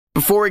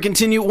Before we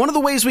continue, one of the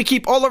ways we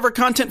keep all of our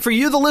content for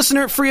you, the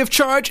listener, free of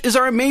charge is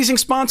our amazing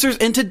sponsors,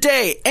 and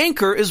today,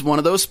 Anchor is one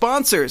of those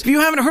sponsors. If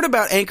you haven't heard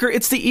about Anchor,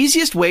 it's the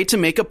easiest way to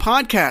make a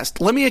podcast.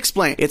 Let me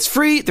explain. It's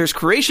free, there's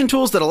creation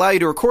tools that allow you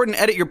to record and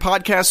edit your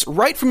podcasts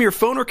right from your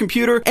phone or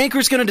computer.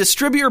 Anchor's going to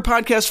distribute your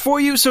podcast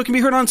for you so it can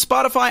be heard on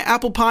Spotify,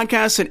 Apple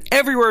Podcasts, and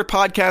everywhere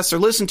podcasts are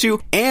listened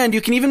to, and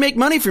you can even make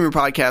money from your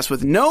podcast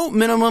with no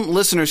minimum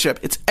listenership.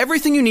 It's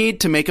everything you need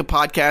to make a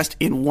podcast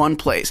in one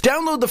place.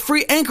 Download the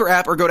free Anchor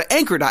app or go to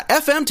anchor.fm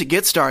to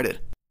get started.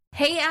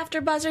 Hey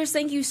AfterBuzzers,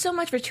 thank you so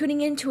much for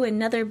tuning in to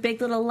another Big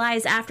Little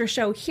Lies after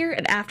show here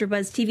at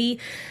AfterBuzz TV.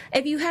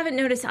 If you haven't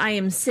noticed, I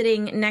am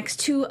sitting next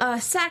to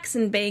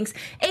Saxon Banks,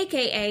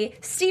 aka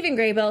Stephen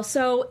Graybill,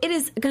 so it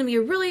is going to be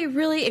a really,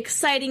 really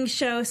exciting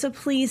show, so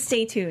please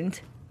stay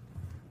tuned.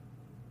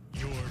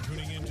 You're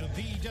tuning into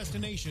the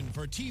destination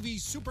for TV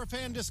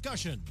superfan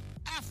discussion,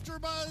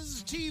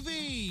 AfterBuzz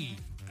TV.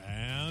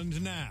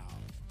 And now,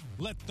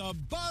 let the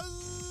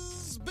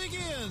buzz begin.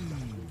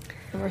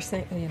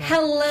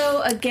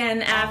 Hello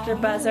again,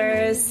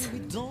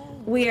 AfterBuzzers.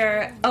 We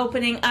are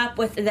opening up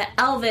with the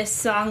Elvis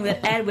song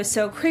that Ed was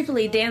so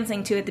creepily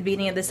dancing to at the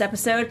beginning of this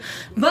episode,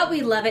 but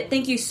we love it.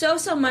 Thank you so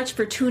much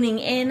for tuning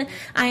in.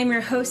 I am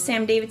your host,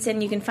 Sam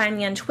Davidson. You can find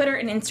me on Twitter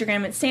and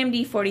Instagram at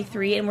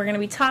SamD43, and we're going to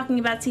be talking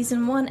about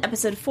Season 1,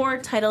 Episode 4,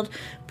 titled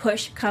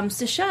Push Comes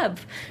to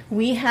Shove.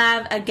 We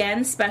have,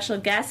 again, special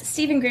guest,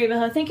 Stephen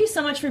Graybill. Thank you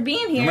so much for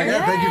being here. Oh my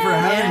God, thank you for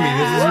having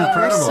me. This is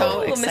incredible. We're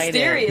so excited.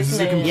 Mysterious. This is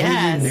a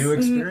completely new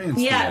experience.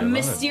 Yeah, today.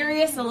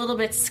 mysterious, a little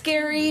bit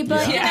scary,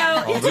 but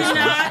Yeah. you know, it's not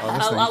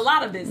A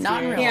lot of this.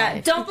 Not in real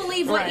life. Don't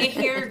believe what you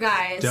hear,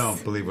 guys.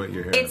 Don't believe what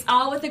you hear. It's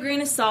all with a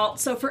grain of salt.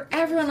 So for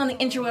everyone on the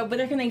interweb,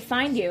 where can they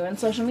find you on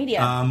social media?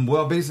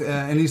 Well, basically,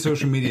 any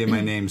social media,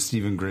 my name,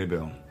 Stephen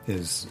Graybill,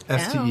 is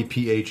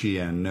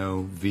Stephen,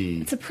 no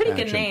V. It's a pretty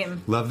good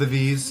name. Love the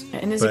V's.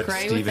 And is it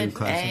Gray with an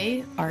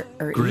A or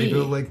E?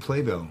 Graybill like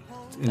Playbill.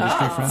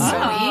 Industry friendly. So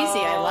easy.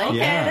 I like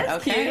Yeah. it.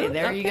 Okay,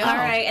 there you go. All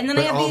right, and then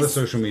But I have all these. the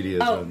social media.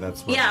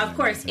 That's what Yeah, of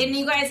course. And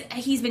you guys,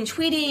 he's been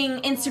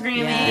tweeting, Instagramming,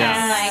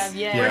 Yes. and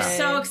Yes. we're Yeah.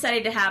 so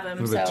excited to have him.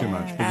 a little bit So too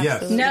much. But yes.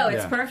 Absolutely. no,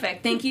 it's Yeah.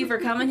 perfect. Thank you for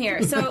coming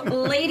here. So,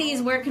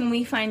 ladies, where can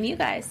we find you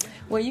guys?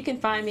 Well, you can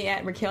find me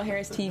at Raquel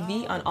Harris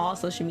TV on all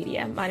social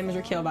media. My name is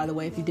Raquel, by the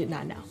way, if you did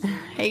not know.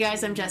 Hey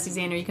guys, I'm Jessie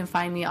Zander. You can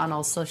find me on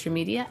all social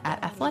media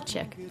at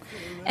Athletic.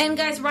 And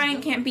guys,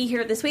 Ryan can't be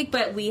here this week,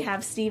 but we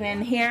have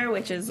Steven here,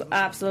 which is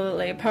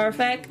absolutely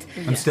perfect.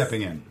 I'm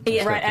stepping in.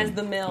 Yeah. Right as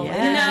the mill.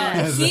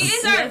 No, he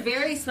is our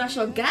very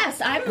special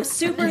guest. I'm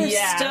super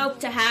stoked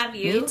to have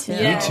you. Me too.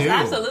 Yes, Me too.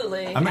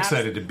 absolutely. I'm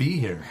excited to be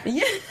here.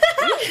 Yeah.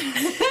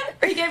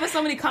 He gave us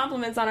so many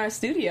compliments on our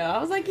studio. I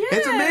was like, yeah.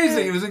 It's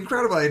amazing. It was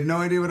incredible. I had no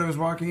idea what I was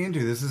walking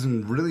into. This is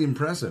really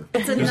impressive.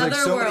 It's There's like another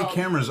so world. many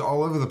cameras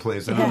all over the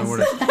place. I don't know where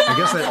to. I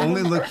guess I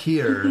only look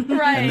here,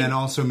 Right. and then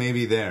also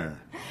maybe there.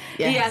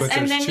 Yes, But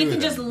and there's then two you of can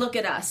them. just look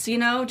at us, you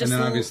know? Just And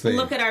then obviously-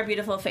 look at our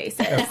beautiful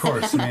faces. Of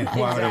course. I mean,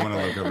 why would I want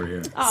to look over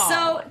here?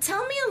 So,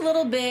 tell me a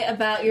little bit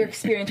about your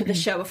experience with the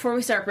show before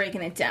we start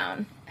breaking it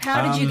down.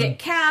 How did you get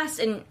cast,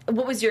 and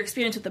what was your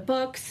experience with the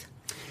books?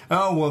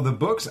 Oh, well, the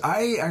books,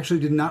 I actually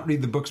did not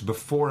read the books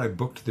before I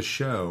booked the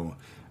show.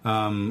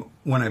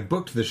 When I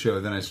booked the show,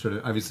 then I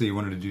started, obviously I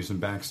wanted to do some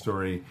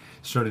backstory,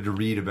 started to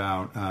read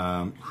about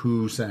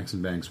who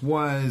Saxon Banks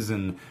was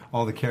and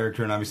all the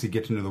character, and obviously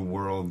get to know the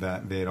world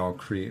that they had all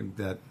created,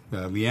 that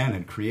Leanne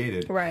had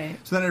created. Right.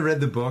 So then I read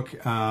the book,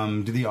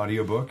 did the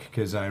audiobook,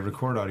 because I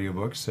record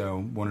audiobooks,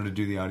 so wanted to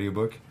do the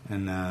audiobook,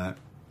 and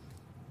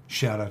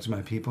shout out to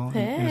my people,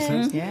 in a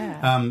sense.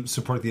 Yeah.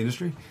 Support the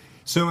industry.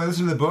 So I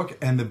listened to the book,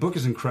 and the book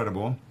is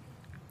incredible.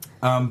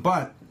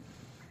 But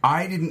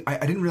I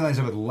didn't realize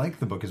I would like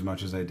the book as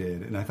much as I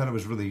did, and I thought it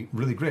was really,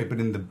 really great. But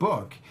in the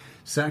book,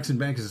 Saxon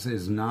Banks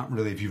is not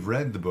really. If you've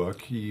read the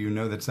book, you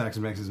know that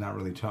Saxon Banks is not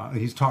really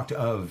he's talked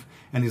of,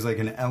 and he's like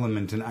an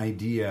element, an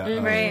idea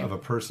of a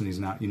person. He's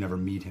not. You never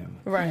meet him.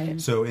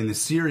 Right. So in the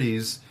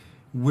series,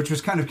 which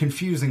was kind of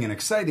confusing and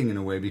exciting in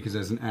a way, because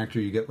as an actor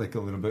you get like a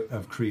little bit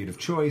of creative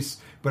choice,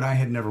 but I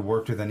had never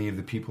worked with any of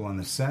the people on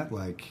the set,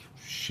 like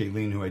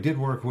Shailene, who I did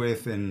work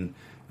with, and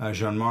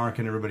Jean-Marc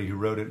and everybody who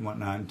wrote it and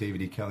whatnot, and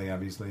David E. Kelly,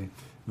 obviously.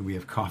 We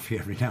have coffee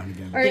every now and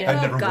again.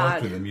 I've never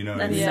worked with him, you know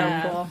what I That's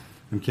mean? so cool.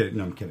 I'm kidding.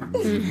 No, I'm kidding.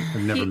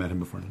 I've never met him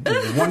before.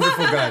 He's a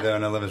wonderful guy, though,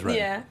 and I love his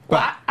writing. Yeah. But, Well,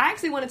 I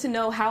actually wanted to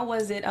know, how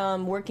was it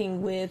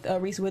working with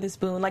Reese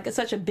Witherspoon, like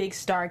such a big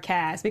star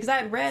cast? Because I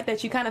had read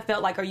that you kind of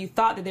felt like, or you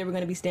thought that they were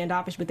going to be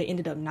standoffish, but they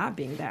ended up not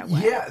being that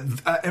way. yeah,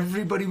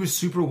 everybody was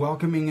super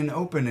welcoming and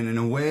open, and in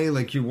a way,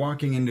 like you're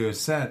walking into a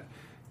set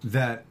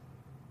that,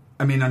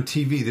 I mean, on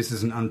TV, this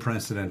is an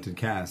unprecedented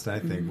cast, I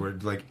think, where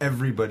like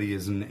everybody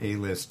is an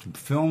A-list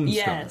film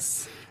Yes.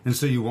 star. And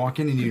so you walk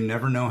in and you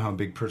never know how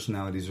big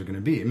personalities are going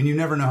to be. I mean, you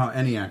never know how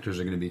any actors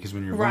are going to be, because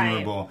when you're Right.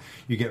 vulnerable,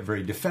 you get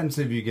very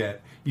defensive. You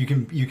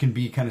can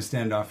be kind of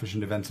standoffish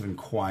and defensive and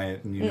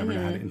quiet, and you never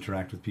know how to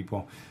interact with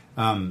people.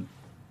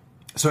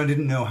 So I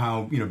didn't know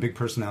how big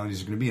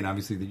personalities are going to be, and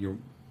obviously that you're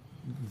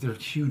they're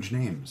huge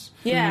names.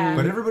 Yeah.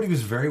 But everybody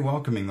was very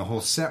welcoming. The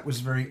whole set was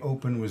very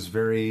open, was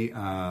very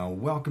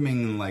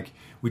welcoming, and like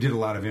we did a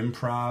lot of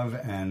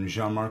improv, and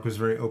Jean-Marc was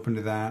very open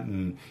to that,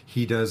 and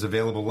he does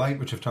available light,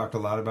 which I've talked a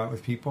lot about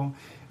with people.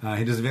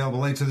 He does available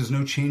light, so there's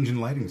no change in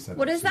lighting setup.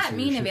 What does that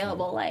mean,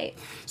 available light?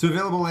 So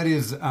available light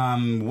is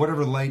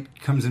whatever light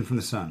comes in from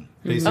the sun,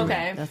 basically.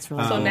 Okay. That's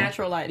really So cool.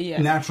 natural light,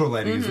 yeah. Natural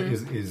lighting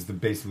is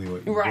basically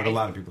what Right. a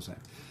lot of people say.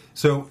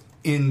 So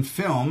in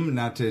film,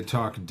 not to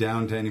talk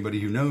down to anybody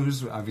who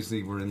knows,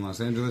 obviously we're in Los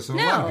Angeles, so a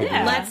lot No, of people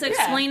know. let's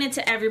explain it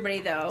to everybody,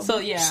 though. So,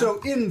 yeah.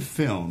 So in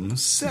film,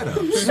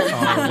 setups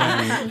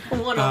are when,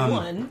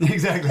 101.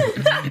 exactly.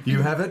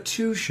 You have a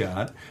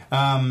two-shot.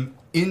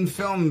 In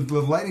film, the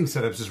lighting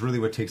setups is really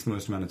what takes the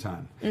most amount of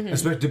time,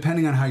 especially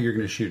depending on how you're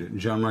going to shoot it.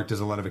 Jean-Marc does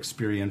a lot of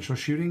experiential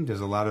shooting, does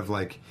a lot of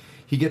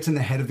he gets in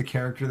the head of the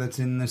character that's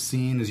in the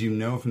scene, as you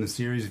know from the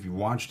series, if you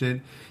watched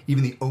it.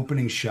 Even the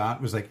opening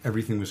shot was like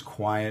everything was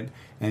quiet,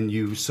 and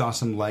you saw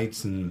some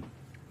lights, and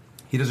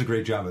he does a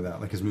great job of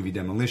that, like his movie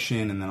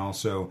Demolition, and then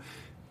also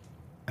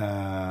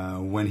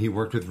when he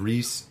worked with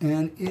Reese,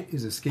 and it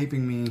is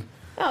escaping me.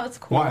 Oh, that's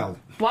cool. Wild.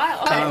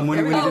 Wild. Okay. When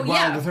he did Wild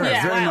yeah. with her,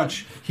 Yeah, very Wild.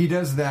 much. He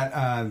does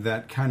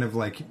that kind of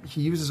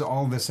he uses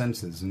all the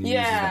senses and he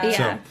Yeah. uses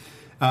that. Yeah.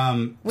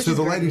 So is the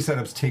great. lighting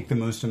setups take the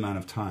most amount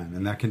of time,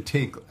 and that can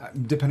take,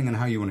 depending on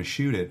how you want to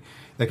shoot it,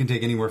 that can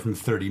take anywhere from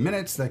 30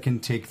 minutes. That can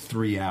take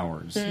 3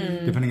 hours,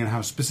 depending on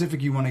how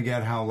specific you want to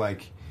get. How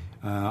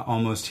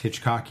almost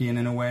Hitchcockian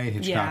in a way.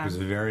 Hitchcock Yeah. was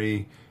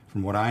very,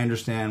 from what I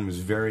understand, was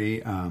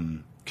very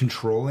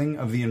controlling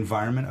of the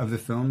environment of the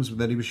films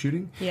that he was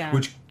shooting. Yeah.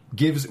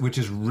 Which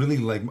is really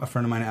like a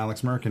friend of mine, Alex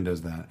Merkin,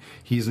 does that.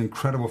 He's an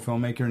incredible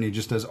filmmaker, and he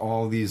just does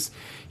all these.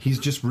 He's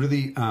just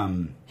really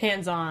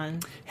hands-on,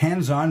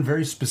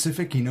 very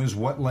specific. He knows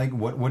what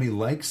he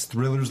likes.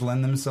 Thrillers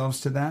lend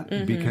themselves to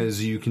that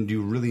because you can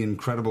do really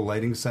incredible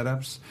lighting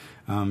setups.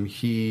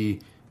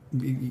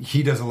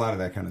 He does a lot of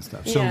that kind of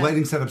stuff. So Yeah.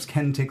 lighting setups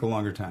can take a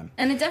longer time.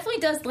 And it definitely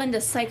does lend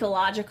a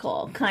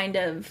psychological kind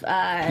of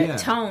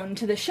tone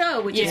to the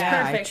show, which is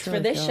Yeah, perfect I truly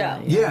for this feel show.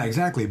 that, Yeah,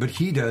 exactly. But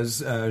he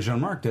does,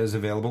 Jean-Marc does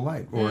available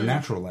light or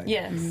natural light.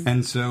 Yes.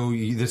 And so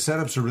the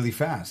setups are really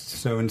fast.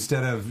 So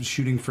instead of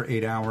shooting for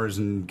 8 hours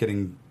and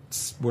getting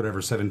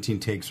 17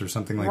 takes or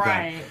something like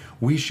Right. that,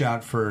 we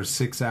shot for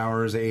 6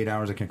 hours, 8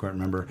 hours, I can't quite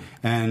remember,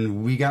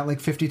 and we got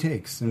 50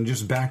 takes and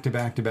just back to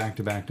back to back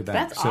to back to back.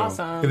 That's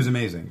awesome. It was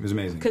amazing. It was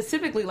amazing. Because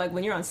typically,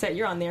 when you're on set,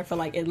 you're on there for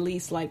at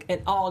least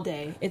an all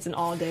day. It's an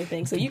all day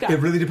thing. So you got It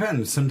really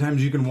depends.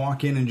 Sometimes you can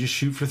walk in and just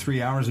shoot for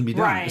 3 hours and be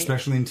done, Right.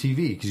 especially in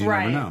TV, because you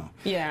Right. never know.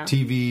 Yeah.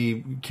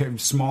 TV,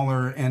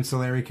 smaller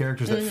ancillary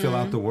characters that fill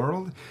out the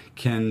world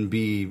can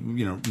be,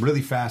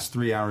 really fast.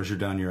 3 hours, you're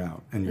done, you're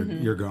out,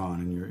 and you're gone,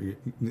 and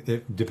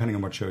you're depending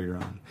on what show you're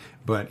on.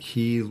 But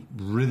he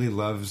really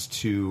loves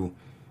to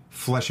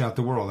flesh out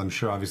the world. I'm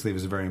sure, obviously, it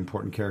was a very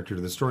important character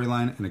to the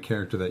storyline, and a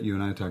character that you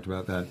and I talked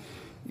about that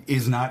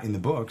is not in the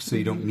book, so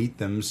you don't meet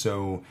them.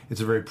 So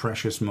it's a very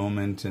precious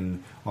moment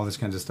and all this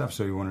kinds of stuff.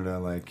 So you wanted to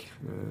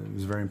it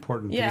was very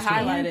important. Yeah, to the story.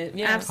 highlight it.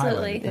 Yeah. Absolutely.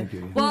 Highlight it. Thank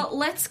you. Well,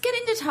 let's get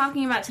into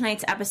talking about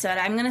tonight's episode.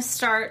 I'm going to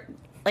start,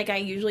 like I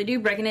usually do,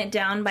 breaking it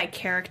down by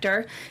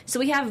character. So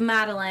we have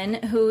Madeline,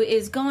 who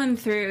is going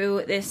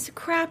through this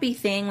crappy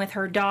thing with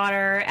her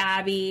daughter,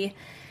 Abby,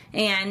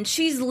 and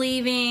she's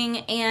leaving,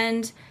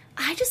 and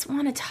I just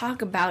want to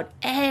talk about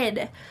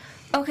Ed.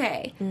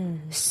 Okay,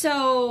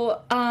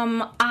 so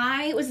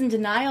I was in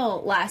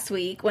denial last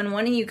week when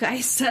one of you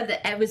guys said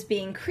that Ed was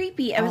being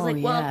creepy. I was like,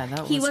 well,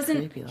 that he was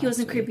wasn't. creepy He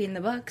wasn't last week. creepy in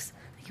the books.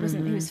 He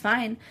wasn't. He was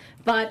fine,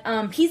 but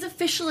he's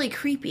officially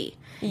creepy.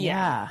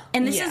 Yeah.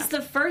 And this Yeah. is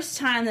the first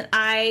time that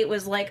I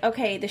was like,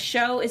 okay, the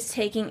show is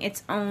taking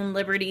its own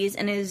liberties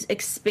and is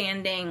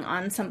expanding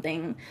on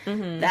something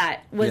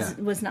that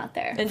was not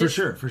there. And For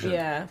sure.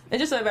 Yeah, and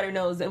just so everybody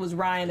knows, it was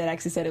Ryan that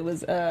actually said it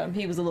was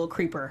he was a little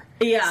creeper.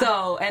 Yeah.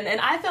 So and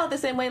I felt the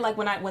same way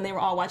when they were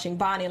all watching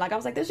Bonnie. I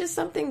was like, there's just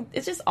something.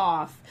 It's just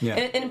off. Yeah.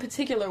 And in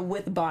particular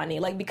with Bonnie,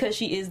 because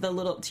she is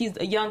she's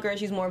younger,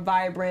 she's more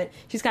vibrant,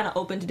 she's kind of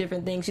open to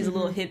different things. She's a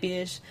little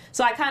hippie-ish.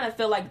 So I kind of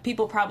feel like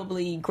people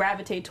probably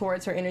gravitate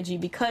towards her energy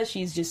because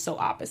she's just so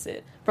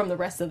opposite from the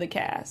rest of the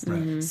cast.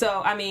 Right.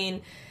 So I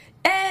mean.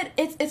 Ed,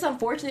 it's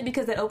unfortunate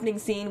because that opening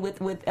scene with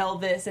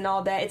Elvis and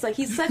all that, it's like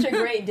he's such a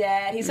great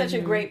dad, he's such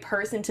a great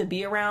person to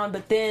be around,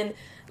 but then,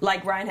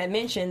 like Ryan had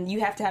mentioned,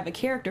 you have to have a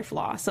character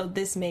flaw, so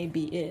this may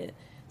be it.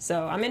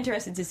 So I'm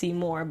interested to see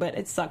more, but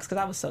it sucks because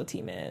I was so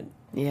Team Ed.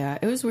 Yeah,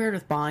 it was weird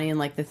with Bonnie and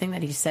the thing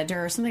that he said to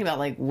her, something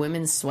about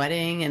women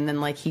sweating, and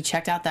then he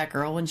checked out that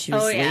girl when she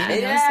was Oh, yeah.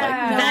 leaving. I was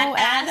like, no, that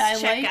Ed, I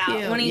ass like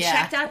checkout. you. When he Yeah.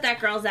 checked out that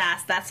girl's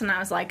ass, that's when I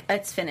was like,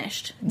 it's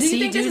finished. Do you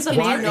think this is a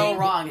man no thing?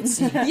 wrong? It's,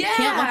 you can't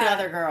look at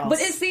other girls. But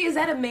is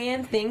that a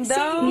man thing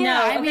though? No,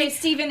 I okay, mean-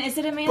 Steven, is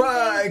it a man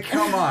But thing?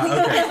 come on.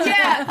 Okay.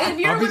 Yeah, if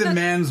you're I'll be with the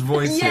man's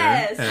voice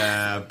Yes.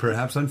 here,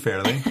 perhaps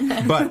unfairly,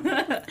 but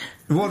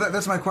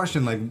that's my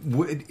question.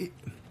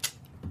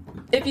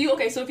 if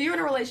you're in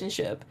a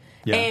relationship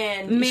Yeah.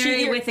 and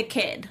Married with a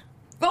kid.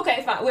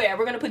 okay, fine,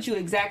 we're gonna put you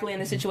exactly in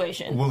the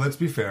situation. Well, let's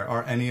be fair.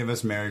 Are any of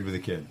us married with a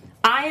kid?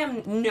 I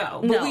am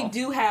no, but we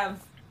do have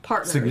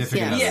partners.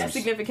 Significant others. Yeah,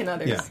 significant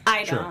others. Yeah,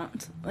 I sure.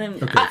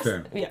 don't. Okay,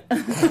 fair. Yeah.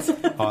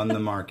 On the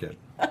market.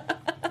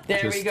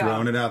 There Just we go.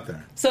 throwing it out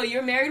there. So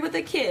you're married with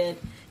a kid,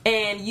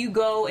 and you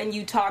go and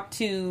you talk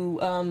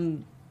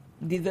to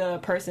the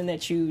person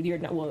that you're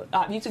not. Well,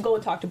 you to go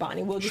and talk to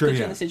Bonnie. We'll just put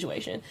you in the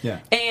situation. Yeah.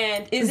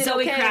 And is it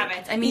Zoe okay?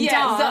 Kravitz. I mean,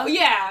 yeah, duh.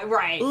 yeah,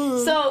 right.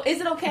 Ooh. So is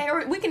it okay,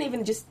 or we can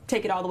even just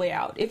take it all the way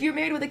out? If you're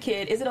married with a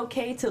kid, is it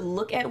okay to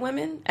look at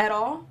women at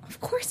all?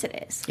 Of course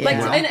it is. Like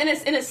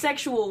in a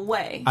sexual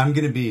way. I'm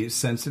going to be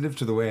sensitive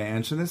to the way I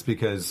answer this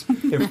because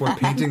if we're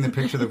painting the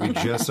picture that we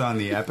just saw in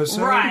the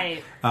episode,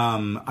 right?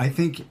 I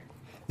think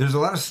there's a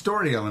lot of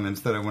story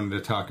elements that I wanted to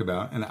talk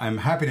about, and I'm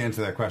happy to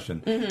answer that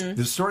question. Mm-hmm.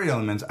 The story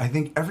elements, I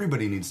think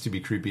everybody needs to be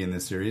creepy in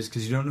this series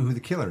because you don't know who the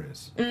killer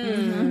is.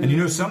 Mm-hmm. And you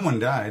know someone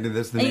died, and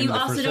that's the name of the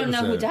first episode. And you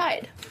also don't know who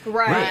died.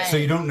 Right. So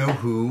you don't know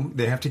who.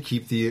 They have to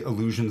keep the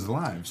illusions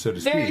alive, so to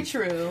speak. Very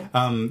true.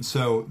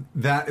 So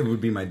that it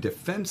would be my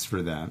defense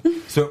for that.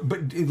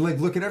 But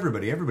look at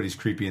everybody. Everybody's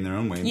creepy in their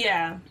own way.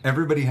 Yeah.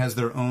 Everybody has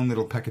their own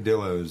little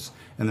peccadillos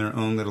and their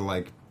own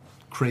little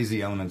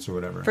crazy elements or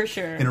whatever. For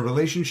sure. In a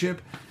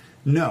relationship.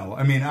 No,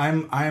 I mean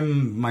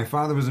my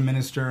father was a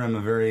minister. I'm a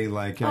very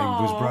I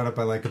was brought up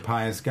by a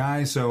pious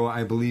guy, so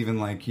I believe in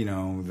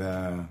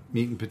the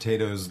meat and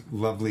potatoes,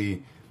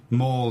 lovely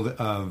mold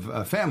of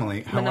a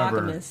family.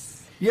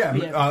 Monogamous.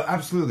 However,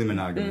 absolutely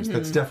monogamous. Mm-hmm.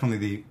 That's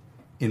definitely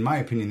in my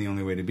opinion, the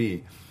only way to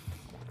be.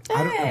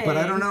 But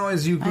I don't know.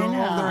 As you grow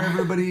older,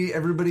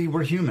 everybody,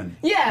 we're human.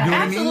 Yeah, you know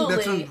absolutely.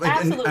 What I mean?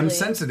 Absolutely. And I'm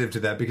sensitive to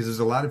that because there's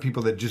a lot of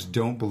people that just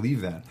don't believe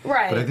that.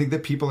 Right. But I think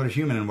that people are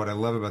human, and what I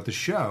love about the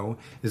show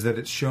is that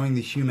it's showing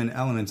the human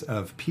elements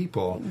of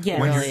people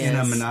when you're in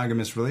a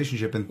monogamous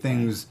relationship and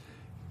things.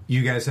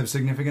 You guys have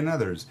significant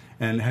others,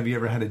 and have you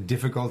ever had a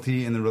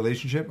difficulty in the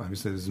relationship?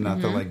 Obviously, this is not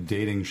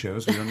the show,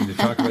 so we don't need to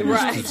talk about your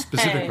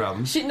specific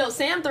problems.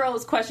 Sam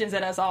throws questions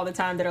at us all the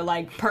time that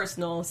are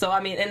personal. So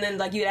I mean, and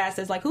then you ask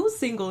us who's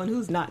single and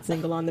who's not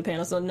single on the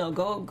panel. So no,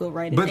 go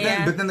right in.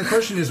 But then the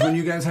question is when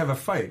you guys have a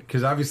fight,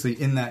 because obviously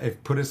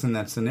put us in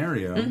that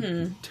scenario.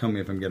 Mm-hmm. Tell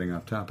me if I'm getting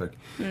off topic.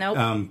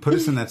 Nope. Put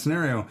us in that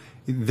scenario.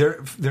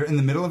 They're in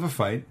the middle of a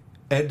fight.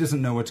 Ed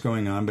doesn't know what's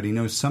going on, but he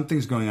knows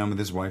something's going on with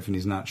his wife, and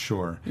he's not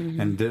sure.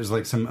 Mm-hmm. And there's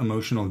some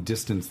emotional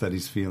distance that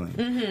he's feeling.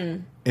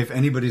 Mm-hmm. If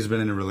anybody's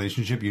been in a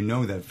relationship, you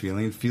know that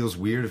feeling. It feels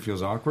weird. It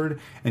feels awkward.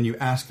 And you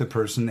ask the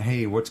person,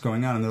 "Hey, what's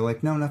going on?" And they're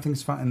like, "No,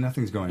 nothing's fine.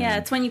 Nothing's going on." Yeah,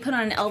 it's when you put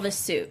on an Elvis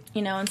suit,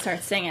 and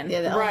start singing.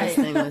 Yeah, the Elvis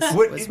thing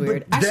was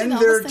weird. Then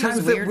Actually, there are the Elvis times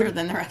thing was weirder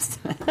than the rest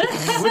of it. Really?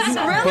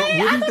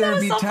 I thought that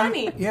was so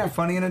funny. Yeah,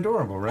 funny and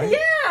adorable, right? Yeah.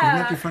 Wouldn't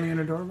that be funny and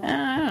adorable?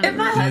 If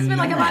my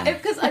husband,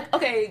 because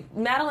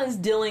Madeline's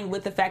dealing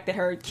with the fact that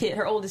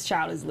her oldest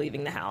child is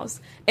leaving the house,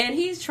 and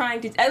he's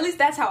trying to. At least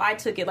that's how I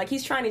took it.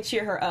 He's trying to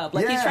cheer her up.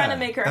 He's trying to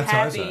make her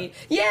happy.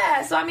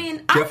 Yeah. So I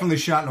mean, definitely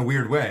shot in a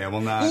weird way. I will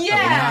not. Yeah,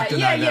 I will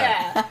not deny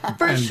that.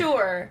 For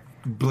sure.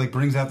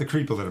 Brings out the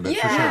creep a little bit.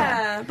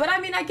 Yeah, for sure. But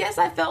I mean, I guess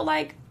I felt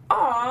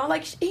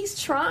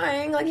he's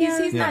trying.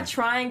 He's not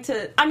trying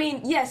to. I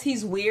mean, yes,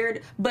 he's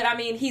weird, but I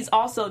mean, he's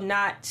also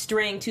not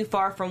straying too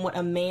far from what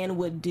a man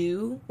would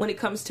do when it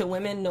comes to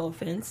women. No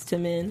offense to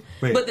men,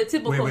 but the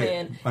typical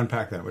man.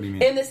 Unpack that. What do you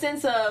mean? In the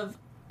sense of.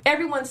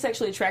 Everyone's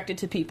sexually attracted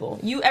to people.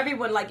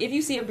 Everyone, if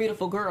you see a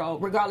beautiful girl,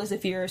 regardless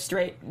if you're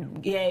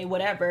straight, gay,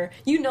 whatever,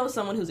 you know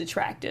someone who's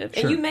attractive.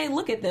 Sure. And you may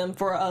look at them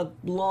for a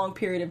long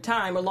period of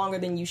time or longer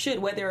than you should,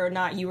 whether or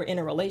not you were in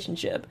a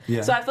relationship.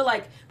 Yeah. So I feel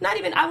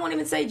I won't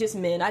even say just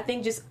men. I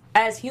think just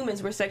as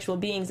humans, we're sexual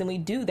beings and we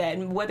do that.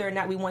 And whether or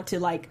not we want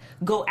to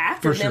go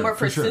after them or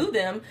pursue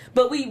them,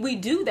 but we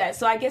do that.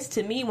 So I guess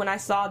to me, when I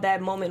saw that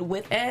moment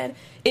with Ed,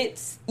 it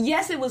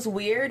was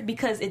weird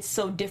because it's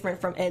so different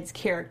from Ed's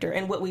character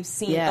and what we've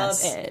seen of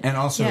Ed. And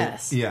also,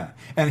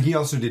 and he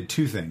also did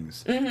two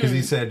things. Because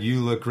he said,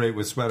 "You look great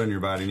with sweat on your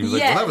body." And he was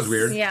like, "Well, that was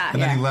weird." Yeah.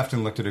 And then he left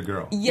and looked at a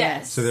girl.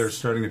 Yes. So they're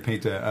starting to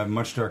paint a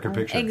much darker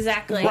picture.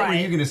 Exactly. What were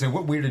you going to say?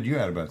 What weirded you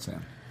out about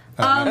Sam?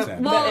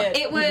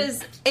 It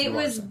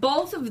was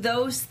both of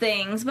those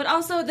things, but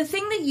also the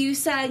thing that you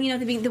said,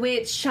 the way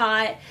it's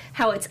shot,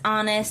 how it's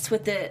honest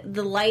with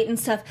the light and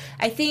stuff.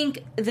 I think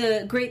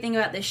the great thing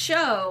about the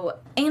show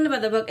and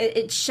about the book,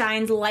 it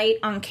shines light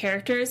on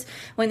characters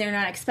when they're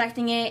not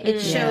expecting it. It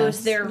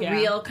shows their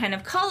real kind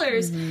of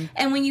colors,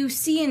 and when you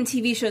see in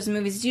TV shows and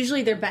movies, it's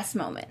usually their best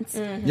moments.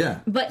 Yeah.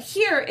 But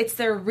here, it's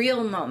their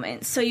real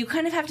moments, so you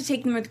kind of have to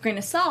take them with a grain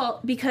of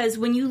salt because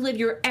when you live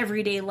your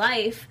everyday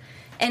life.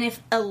 And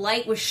if a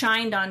light was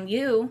shined on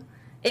you,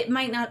 it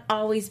might not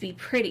always be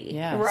pretty.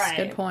 Yeah, right.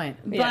 Good point.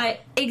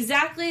 But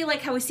exactly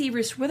like how we see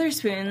Reese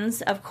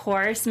Witherspoon's, of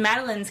course,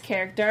 Madeline's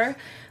character,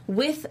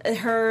 with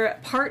her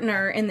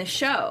partner in the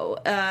show,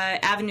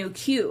 Avenue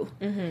Q.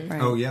 Mm-hmm.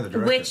 Right. Oh, yeah, the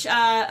director. Which,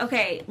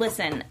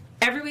 listen,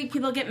 every week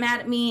people get mad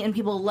at me and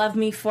people love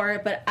me for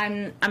it, but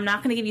I'm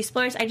not going to give you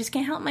spoilers. I just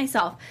can't help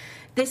myself.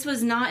 This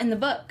was not in the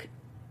book.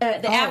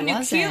 The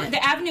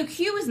Avenue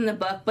Q was in the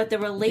book, but the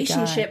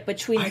relationship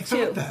between the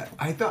two.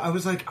 I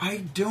was like,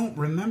 I don't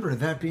remember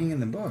that being in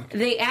the book.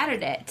 They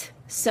added it.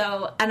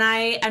 So, and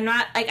I'm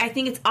not, like, I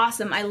think it's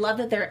awesome. I love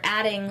that they're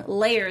adding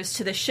layers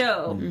to the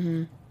show,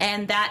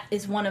 and that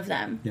is one of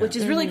them, which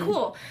is really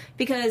cool,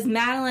 because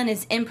Madeline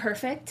is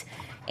imperfect,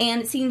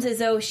 and it seems as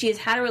though she has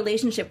had a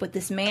relationship with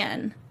this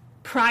man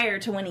prior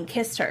to when he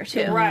kissed her,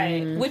 too.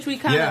 Right. Which we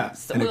kind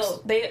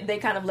of, they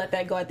kind of let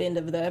that go at the end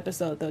of the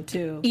episode, though,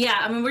 too. Yeah,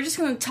 I mean, we're just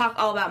going to talk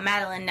all about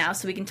Madeline now,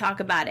 so we can talk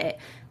about it.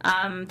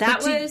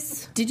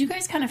 Did you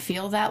guys kind of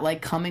feel that,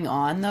 like, coming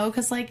on, though?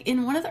 Because, like,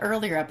 in one of the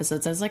earlier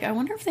episodes, I was like, I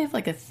wonder if they have,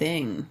 like, a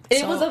thing.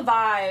 It was a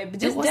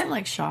vibe. It wasn't,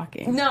 like,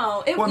 shocking.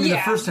 No. Well, I mean, the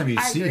first time you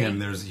see him,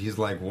 he's,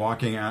 like,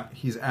 walking out,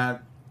 he's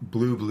at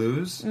Blue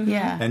Blues.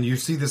 Yeah. And you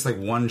see this, like,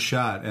 one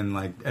shot, and,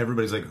 like,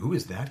 everybody's like, who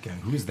is that guy?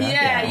 Who is that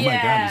guy? Oh,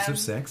 my God, he's so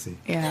sexy.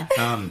 Yeah.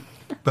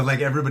 But, like,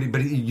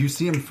 you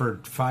see him for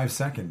 5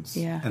 seconds.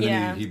 Yeah. And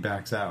then he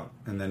backs out.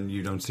 And then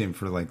you don't see him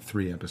for, like,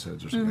 3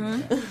 episodes or something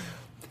like that.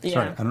 Yeah.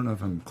 Sorry, I don't know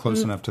if I'm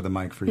close enough to the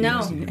mic for you.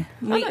 No, to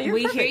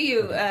we hear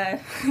you. I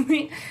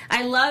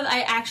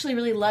actually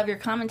really love your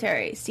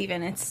commentary,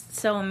 Stephen. It's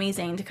so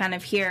amazing to kind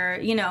of hear,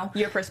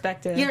 your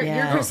perspective. Your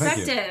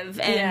perspective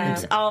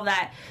and all of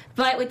that.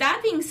 But with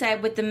that being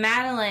said, with the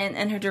Madeline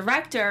and her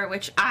director,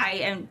 which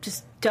I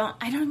don't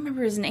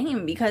remember his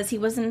name because he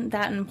wasn't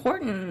that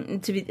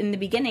important in the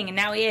beginning, and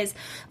now he is.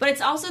 But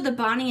it's also the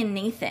Bonnie and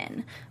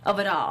Nathan of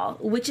it all,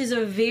 which is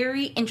a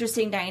very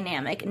interesting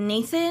dynamic.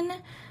 Nathan...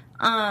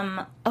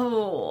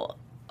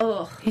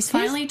 he's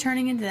finally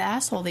turning into the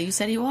asshole that you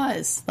said he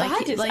was. Like,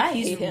 I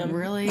he's hate him.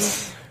 Really.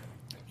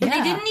 And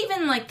they didn't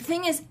even, like, the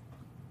thing is,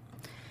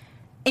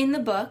 in the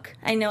book,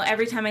 I know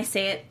every time I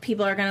say it,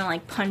 people are gonna,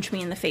 like, punch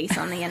me in the face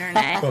on the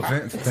internet. Well,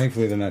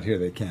 thankfully they're not here.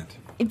 They can't.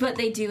 But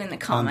they do in the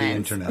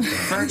comments. On the internet.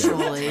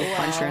 Virtually.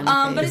 Punch her in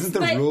the face. Isn't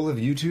the rule of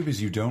YouTube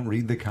is you don't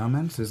read the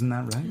comments? Isn't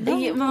that right?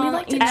 We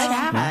like to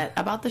chat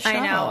about the show. I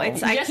know. I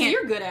can't.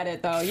 You're good at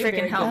it, though. You're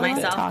freaking help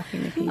myself.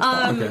 Talking to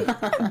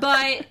people.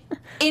 But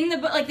in the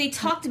book, like, they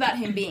talked about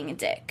him being a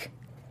dick.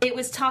 It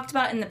was talked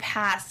about in the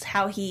past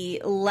how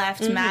he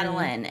left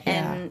Madeline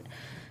and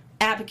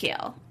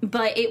Abigail,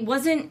 but it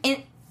wasn't.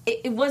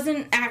 It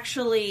wasn't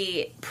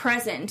actually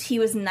present. He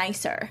was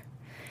nicer.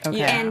 Okay.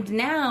 And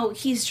now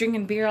he's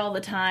drinking beer all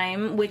the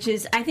time, which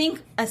is, I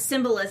think, a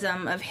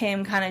symbolism of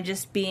him kind of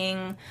just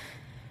being,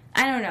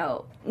 I don't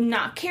know,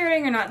 not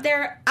caring or not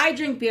there. I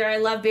drink beer. I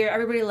love beer.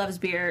 Everybody loves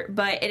beer.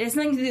 But it has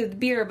nothing to do with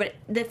beer. But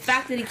the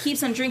fact that he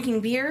keeps on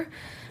drinking beer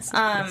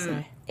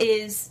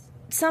is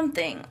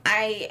something.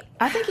 I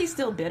think he's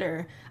still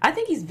bitter. I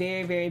think he's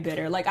very, very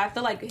bitter. Like, I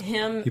feel like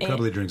him... He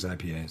probably drinks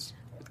IPAs.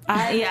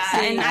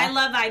 And I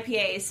love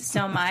IPAs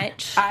so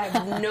much. I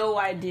have no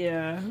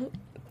idea.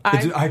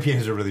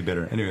 IPAs are really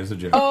bitter. Anyway, it's a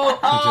joke.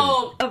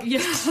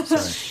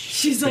 Yes.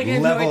 She's like,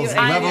 levels of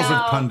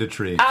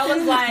punditry. I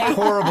was like,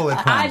 horrible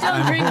at puns. I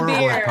don't drink horrible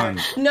beer. At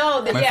puns.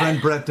 No, my friend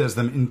Brett does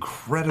them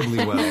incredibly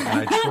well, and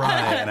I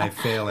try and I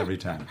fail every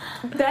time.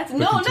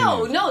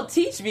 No.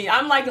 Teach me.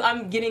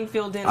 I'm getting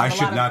filled in. I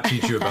should not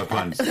teach you about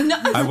puns.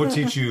 I will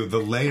teach you the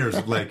layers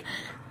of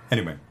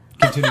Anyway,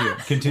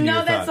 continue.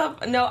 Your thought.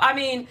 I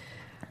mean.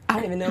 I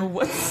don't even know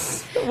what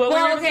we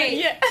were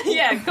okay.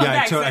 Go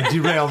back. I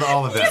derailed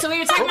all of that. So we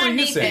were talking about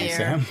Nathan. Saying,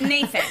 Sam?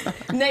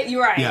 Nathan.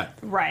 You're right. Yeah.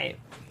 Right.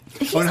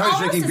 He's how he's almost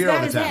drinking as beer bad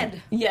all the as time.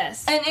 Ed.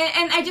 Yes.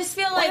 And I just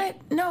feel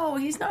like... No,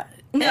 he's not.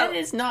 No. Ed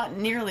is not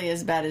nearly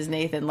as bad as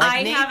Nathan.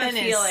 Like, Nathan have a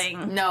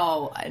feeling.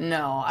 No.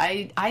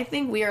 I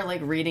think we are,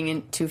 like,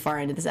 reading too far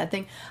into this. I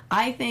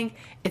think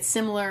it's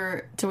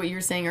similar to what you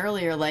were saying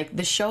earlier. Like,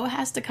 the show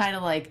has to kind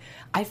of, like,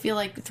 I feel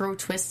like throw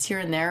twists here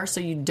and there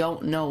so you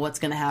don't know what's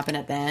going to happen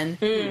at the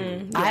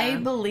end. I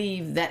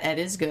believe that Ed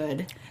is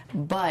good,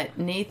 but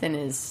Nathan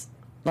is...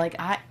 Like,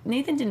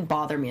 Nathan didn't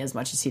bother me as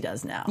much as he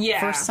does now. Yeah.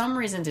 For some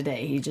reason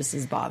today, he just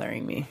is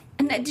bothering me.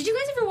 And did you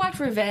guys ever watch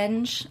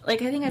Revenge?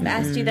 Like, I think I've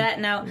asked you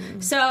that now.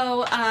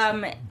 So,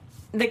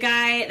 the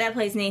guy that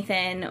plays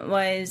Nathan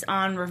was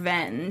on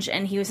Revenge,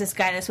 and he was this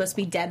guy that's supposed to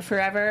be dead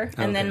forever,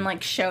 and then,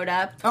 like, showed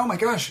up. Oh, my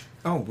gosh.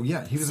 Oh,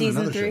 yeah. He was in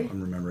Season another 3. show. I'm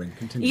remembering.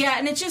 Continue. Yeah,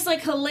 and it's just,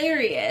 like,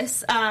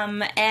 hilarious.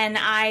 And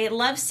I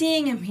love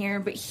seeing him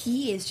here, but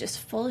he is just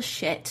full of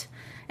shit.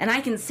 And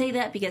I can say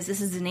that because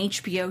this is an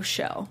HBO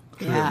show.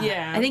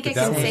 Yeah. I think I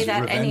can say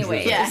that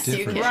anyway. Yes,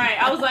 you can.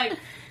 Right. I was like,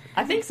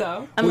 I think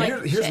so.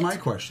 Here's my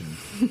question.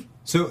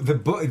 So the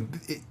book,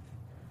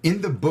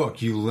 in the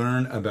book, you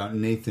learn about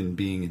Nathan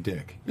being a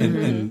dick,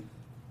 and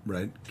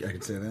right, I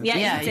could say that.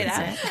 Yeah, you can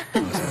say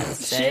that.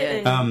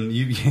 Shit.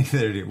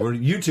 There it is. We're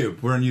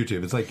YouTube. We're on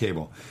YouTube. It's like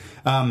cable.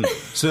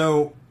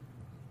 So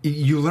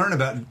you learn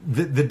about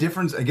the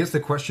difference. I guess the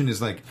question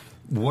is like,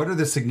 what are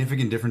the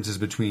significant differences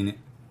between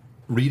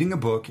reading a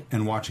book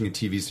and watching a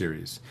TV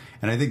series?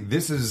 And I think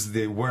this is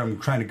where I'm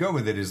trying to go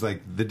with it, is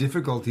like the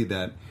difficulty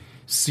that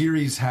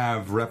series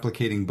have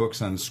replicating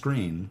books on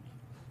screen.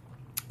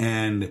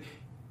 And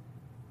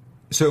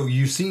so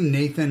you see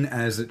Nathan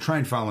as... Try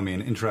and follow me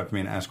and interrupt me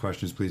and ask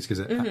questions, please,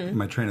 because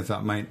my train of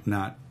thought might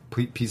not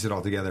piece it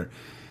all together.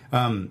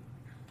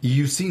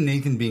 You see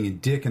Nathan being a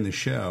dick in the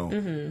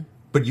show,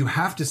 but you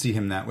have to see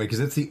him that way because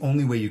that's the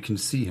only way you can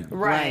see him.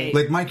 Right.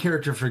 Like my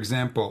character, for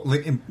example,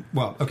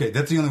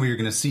 that's the only way you're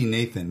going to see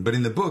Nathan. But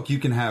in the book, you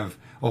can have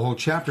a whole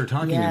chapter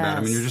talking about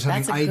him, and you're just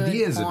having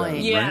ideas about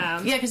him. Yeah.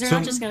 Right? Yeah, because they're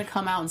not just going to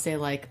come out and say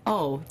like,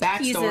 "Oh, backstory,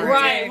 He's he's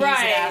right. an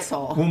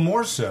asshole." Well,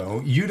 more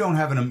so, you don't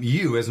have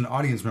you as an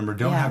audience member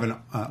don't have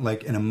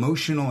an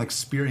emotional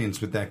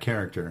experience with that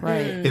character.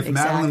 Right. If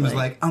Madeline was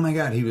like, "Oh my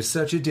God, he was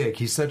such a dick.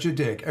 He's such a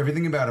dick.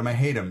 Everything about him, I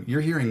hate him."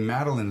 You're hearing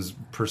Madeline's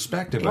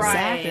perspective.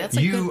 Exactly. That's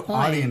a you, good point.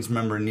 audience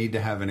member, need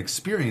to have an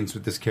experience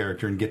with this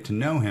character and get to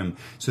know him.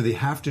 So they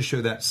have to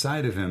show that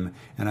side of him.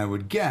 And I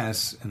would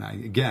guess,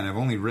 I've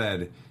only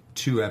read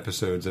 2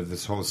 episodes of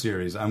this whole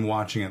series. I'm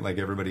watching it like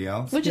everybody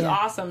else. Which is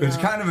awesome. It's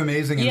though. kind of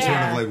amazing and sort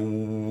of like,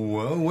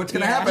 whoa, what's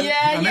going to happen?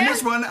 I'm in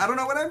this one. I don't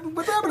know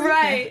what's happening.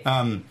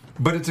 Right.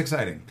 But it's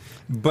exciting.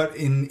 But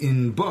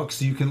in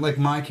books, you can, like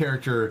my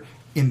character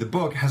in the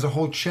book has a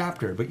whole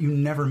chapter, but you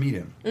never meet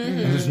him. And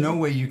there's no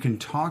way you can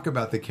talk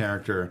about the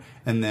character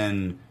and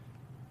then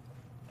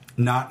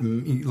not,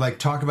 like,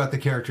 talk about the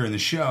character in the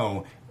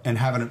show and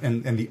have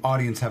and the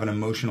audience have an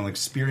emotional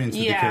experience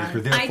with the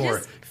character. Therefore,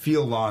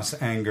 feel loss,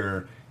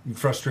 anger,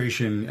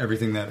 frustration,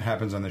 everything that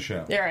happens on the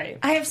show. You're right.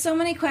 I have so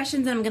many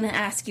questions that I'm going to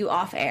ask you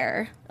off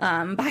air.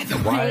 By the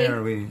Why way,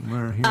 are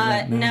we're here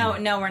right now?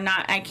 no, we're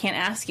not. I can't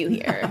ask you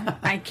here.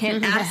 I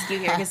can't ask you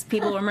here because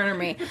people will murder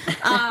me.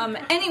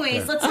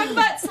 Anyways, let's talk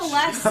about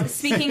Celeste.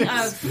 Speaking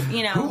of,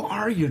 Who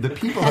are you? The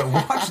people that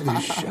watch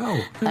this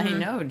show. I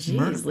know.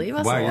 Jeez, leave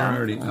us alone. You're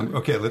already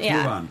okay. Let's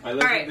move on. I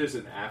like that there's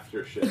an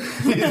after show.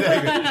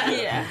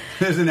 yeah.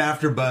 There's an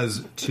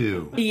AfterBuzz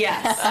 2.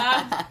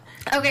 Yes.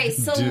 Okay,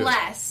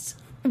 Celeste.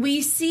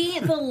 We see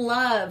the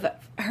love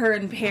her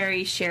and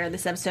Perry share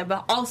this episode,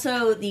 but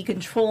also the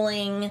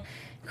controlling,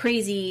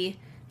 crazy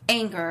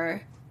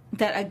anger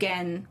that,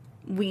 again,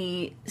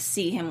 we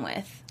see him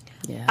with.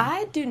 Yeah.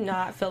 I do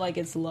not feel like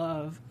it's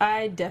love.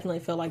 I definitely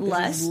feel like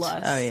this is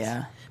lust. Oh,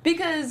 yeah.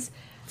 Because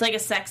it's like a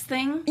sex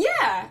thing?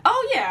 Yeah.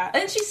 Oh, yeah.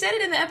 And she said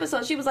it in the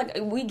episode. She was like,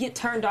 we get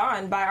turned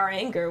on by our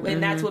anger,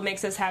 and that's what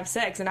makes us have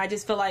sex. And I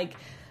just feel like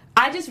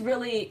I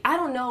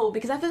don't know,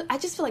 because I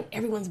just feel like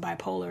everyone's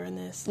bipolar in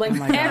this. Like,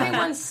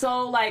 everyone's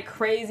so, like,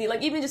 crazy.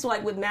 Like, even just,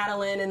 like, with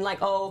Madeline and, like,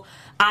 oh,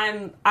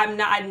 I'm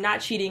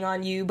not cheating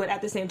on you, but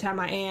at the same time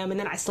I am, and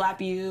then I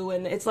slap you,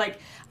 and it's like,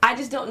 I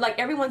just don't, like,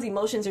 everyone's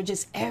emotions are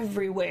just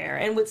everywhere.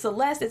 And with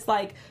Celeste, it's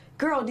like,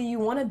 girl, do you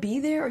want to be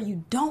there or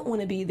you don't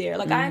want to be there?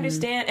 Like, I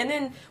understand. And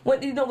then,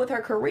 with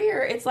her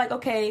career, it's like,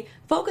 okay,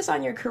 focus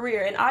on your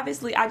career. And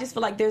obviously, I just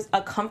feel like there's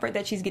a comfort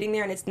that she's getting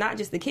there. And it's not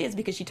just the kids,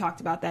 because she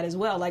talked about that as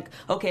well. Like,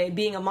 okay,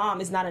 being a mom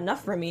is not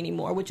enough for me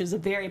anymore, which is a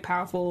very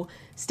powerful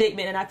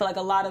statement. And I feel like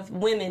a lot of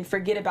women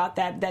forget about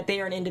that they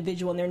are an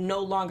individual and they're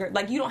no longer,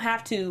 like, you don't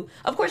have to,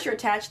 of course you're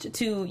attached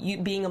to you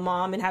being a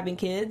mom and having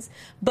kids,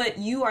 but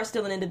you are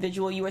still an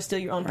individual. You are still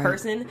your own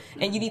person,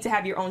 and you need to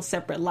have your own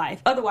separate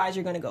life. Otherwise,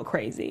 you're going to go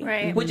crazy.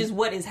 Right. Which is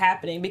what is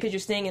happening, because you're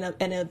staying in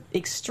an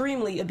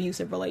extremely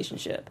abusive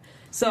relationship.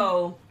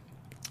 So,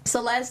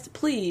 Celeste,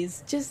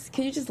 please,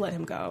 can you just let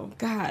him go?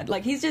 God,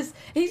 like, he's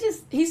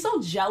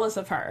so jealous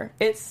of her.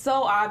 It's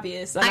so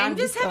obvious. And I'm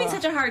just having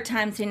such a hard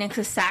time sitting next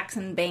to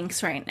Saxon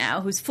Banks right now,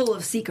 who's full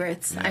of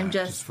secrets. Yeah, I'm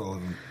just full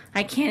of them.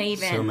 I can't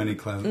even. So many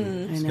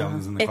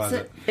skeletons in the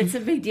closet. It's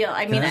a big deal.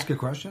 I mean, Can I ask a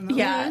question, though?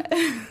 Yeah.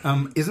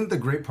 Isn't the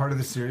great part of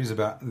the series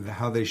about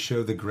how they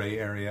show the gray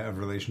area of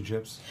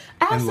relationships?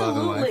 Absolutely. And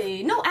love and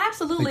life? No,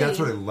 absolutely. Like, that's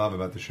what I love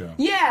about the show.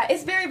 Yeah,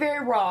 it's very,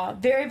 very raw.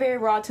 Very, very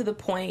raw to the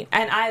point.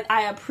 And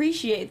I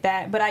appreciate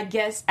that. But I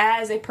guess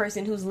as a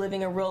person who's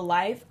living a real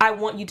life, I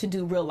want you to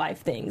do real life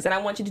things. And I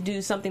want you to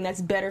do something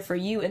that's better for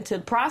you and to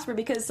prosper,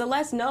 because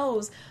Celeste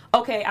knows,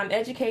 okay, I'm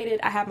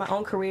educated, I have my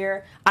own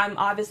career, I'm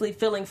obviously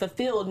feeling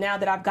fulfilled now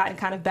that I've gotten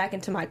kind of back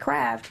into my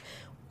craft.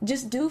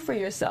 Just do for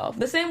yourself.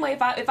 The same way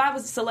if I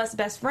was Celeste's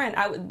best friend,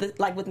 I would,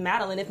 like with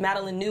Madeline, if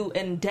Madeline knew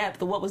in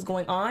depth what was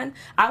going on,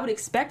 I would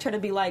expect her to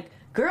be like,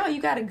 girl,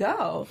 you gotta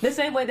go. The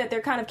same way that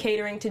they're kind of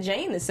catering to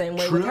Jane the same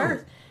way with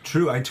her.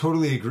 True, I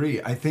totally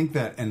agree. I think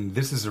that, and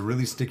this is a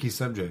really sticky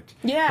subject,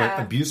 yeah,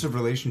 but abusive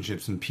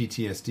relationships and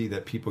PTSD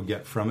that people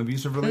get from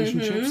abusive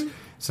relationships,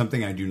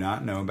 something I do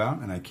not know about,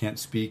 and I can't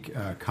speak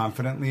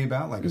confidently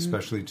about, like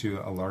especially to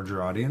a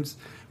larger audience.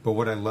 But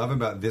what I love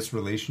about this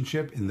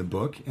relationship in the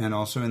book and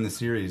also in the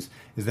series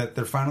is that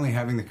they're finally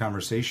having the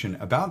conversation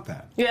about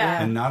that.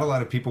 Yeah. And not a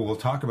lot of people will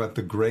talk about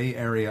the gray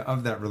area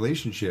of that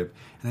relationship.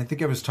 And I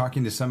think I was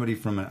talking to somebody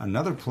from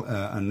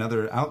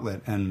another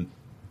outlet, and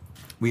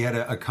we had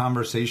a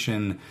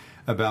conversation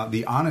about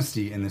the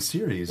honesty in the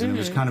series, and it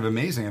was kind of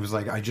amazing. I was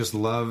like, I just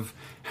love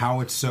how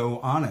it's so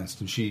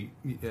honest. And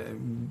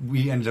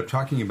we ended up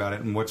talking about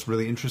it, and what's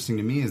really interesting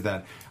to me is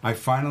that I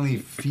finally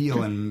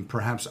feel and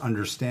perhaps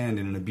understand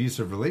in an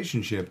abusive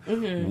relationship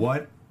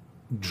what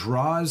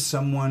draws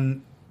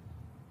someone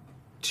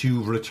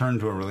to return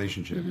to a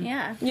relationship.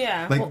 Yeah.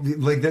 Yeah.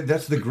 Like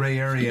that's the gray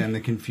area and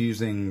the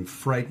confusing,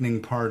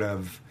 frightening part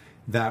of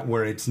that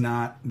where it's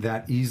not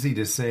that easy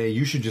to say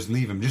you should just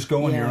leave him, just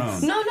go on your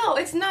own. No,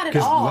 it's not at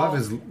Because all.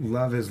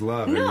 love is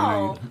love.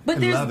 No, but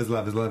love is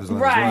love is love is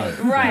love. Right, is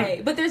love.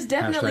 right. But there's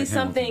definitely Hashtag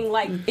something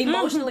like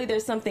emotionally,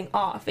 there's something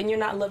off, and you're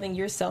not loving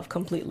yourself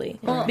completely.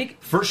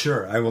 For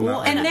sure, I will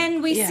not. And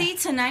then we see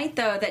tonight,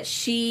 though, that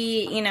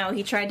she,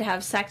 he tried to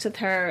have sex with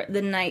her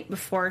the night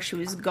before she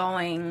was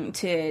going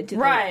to do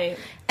Right.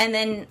 And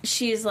then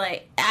she's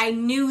like, I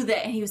knew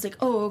that. And he was like,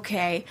 oh,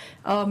 okay,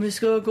 I'm just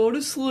going to go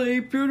to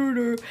sleep.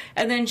 And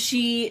then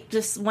she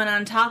just went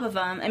on top of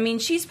him. I mean,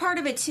 she's part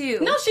of it, too.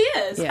 No, she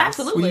is. Yes.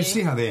 Absolutely. Well, you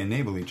see how they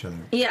enable each other.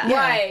 Yeah.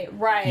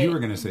 Right. You were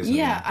going to say something.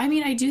 Yeah, I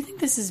mean, I do think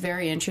this is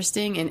very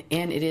interesting,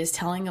 and it is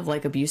telling of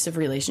like abusive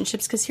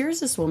relationships. Because here's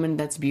this woman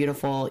that's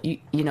beautiful, you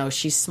know,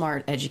 she's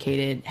smart,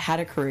 educated, had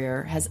a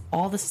career, has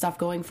all this stuff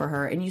going for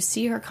her, and you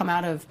see her come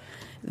out of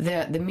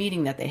the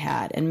meeting that they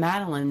had, and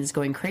Madeline is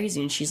going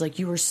crazy, and she's like,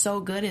 "You were so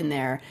good in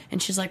there,"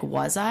 and she's like,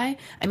 "Was I?"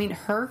 I mean,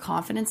 her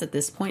confidence at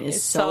this point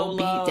is so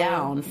low. beat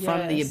down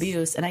from the Yes.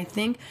 abuse, and I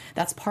think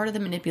that's part of the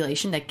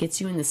manipulation that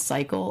gets you in this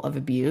cycle of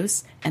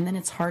abuse, and then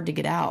it's hard to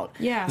get out.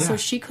 Yeah. So Yeah.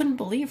 she couldn't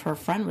believe her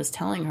friend was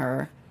telling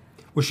her.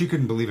 Well, she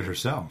couldn't believe it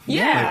herself.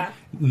 Yeah.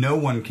 Like, no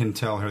one can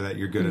tell her that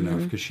you're good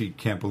enough because she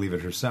can't believe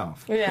it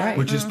herself. Yeah. Right.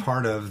 Which is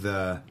part of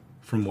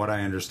from what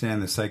I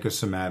understand, the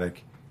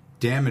psychosomatic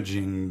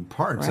damaging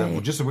parts Right.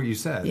 of just what you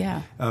said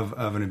Yeah. of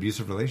an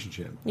abusive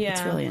relationship. Yeah.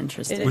 It's really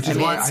interesting. It is. Which is I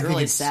mean, why it's I think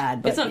really it's-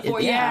 sad. But It's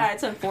unfortunate. Yeah,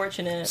 it's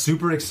unfortunate.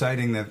 Super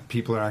exciting that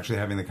people are actually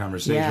having the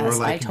conversation, Yes, or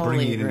like I totally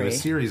bringing it into a agree.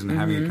 series and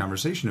having a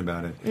conversation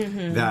about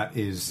it. That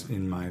is,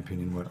 in my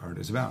opinion, what art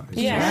is about.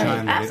 It's Yeah, to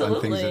shine light on things,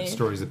 absolutely.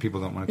 stories that people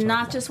don't want to talk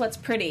Not about. just what's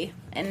pretty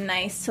and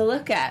nice to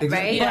look at,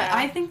 Exactly. right? Yeah. But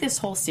I think this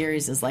whole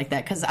series is like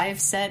that because I've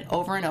said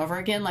over and over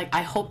again, like,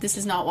 I hope this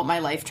is not what my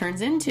life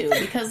turns into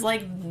because,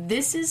 like,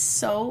 this is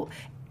so,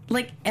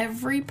 like,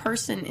 every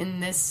person in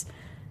this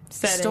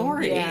Setting,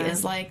 story yeah.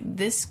 is like,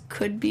 this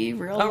could be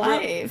real A real-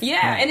 life.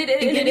 yeah, and it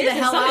Get is me the in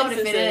hell some out if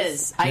it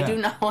instances. is. I Yeah. do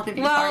not want to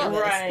be part of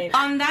Well, this. Right.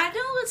 on that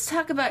note, let's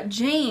talk about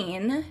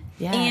Jane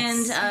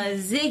Yes. and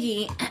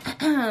Ziggy,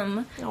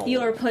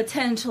 your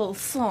potential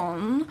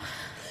son.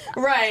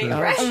 Right. Oh,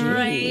 Right. jeez.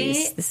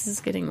 Right. This is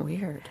getting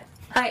weird.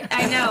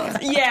 I know.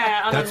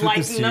 Yeah. That's what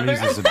Unlike the another.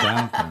 series is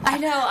about. Though. I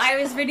know. I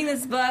was reading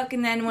this book,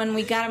 and then when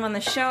we got him on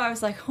the show, I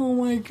was like, "Oh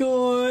my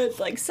god!"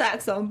 Like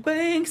Sax on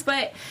Banks.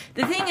 But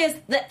the thing is,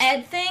 the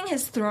Ed thing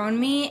has thrown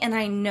me, and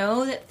I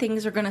know that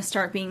things are going to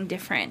start being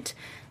different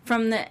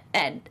from the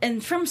Ed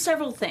and from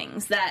several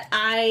things that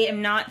I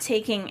am not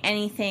taking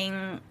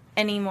anything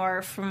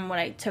anymore from what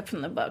I took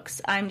from the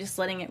books. I'm just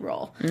letting it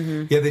roll.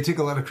 Yeah, they take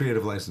a lot of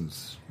creative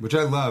license, which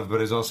I love,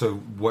 but is also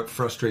what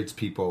frustrates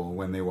people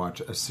when they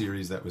watch a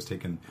series that was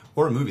taken,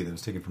 or a movie that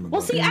was taken from a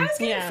Well, book. see, I was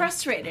getting Yeah.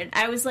 frustrated.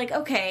 I was like,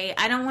 okay,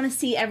 I don't want to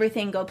see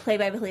everything go play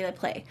by play by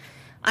play.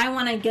 I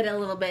want to get a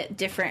little bit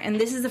different. And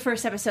this is the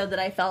first episode that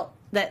I felt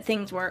that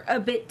things were a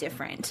bit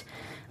different.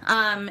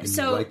 And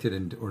So you liked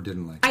it or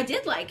didn't like it? I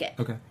did like it.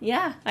 Okay.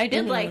 Yeah, I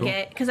did like Cool.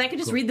 it because I could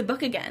just read the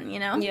book again, you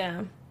know?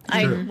 Yeah.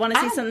 I Sure. want to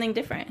see I- something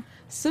different.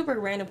 Super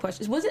random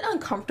questions. Was it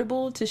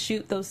uncomfortable to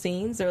shoot those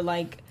scenes or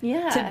like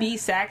Yeah. to be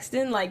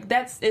Saxton? Like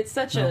it's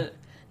such a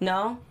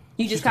no.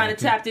 You just just kind of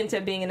acting. tapped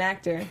into being an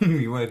actor.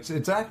 Well,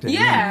 it's acting.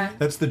 Yeah.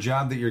 That's the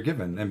job that you're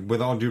given, and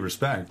with all due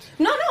respect.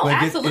 No,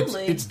 Like,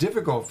 absolutely. it's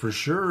difficult for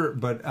sure,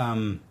 but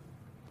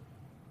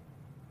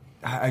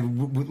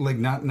like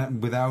not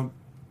without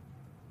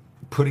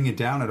putting it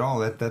down at all.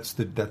 That's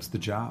the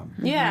job,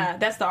 Yeah,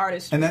 that's the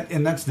artist. and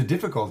that's the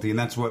difficulty, and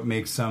that's what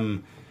makes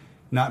some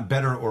not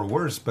better or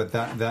worse, but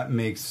that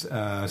makes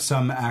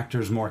some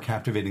actors more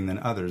captivating than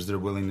others. Their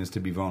willingness to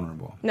be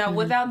vulnerable Now,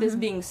 without this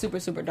being super,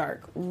 super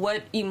dark,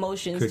 what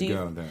emotions could do you...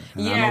 go there,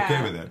 and I'm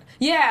okay with it.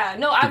 Yeah,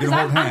 no, We can because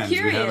hold I'm hands.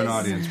 curious. We have an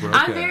audience. We're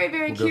I'm okay. very,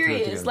 very We'll go through it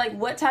curious. together. Like,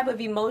 what type of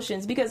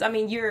emotions? Because, I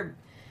mean, you're...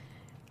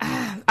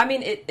 I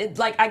mean, it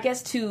like, I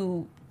guess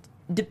to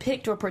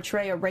depict or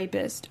portray a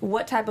rapist,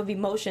 what type of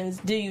emotions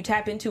do you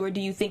tap into, or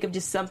do you think of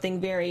just something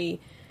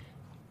very...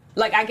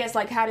 Like, I guess,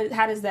 like, how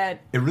does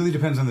that... It really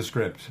depends on the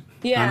script.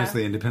 Yeah.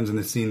 Honestly, it depends on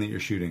the scene that you're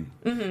shooting.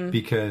 Mm-hmm.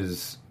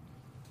 Because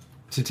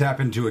to tap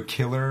into a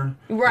killer,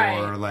 Right.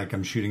 or like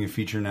I'm shooting a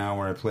feature now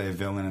where I play a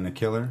villain and a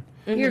killer.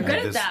 You're good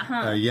at this- that,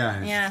 huh?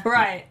 Yeah. Yeah.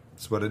 Right.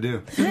 That's what I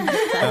do.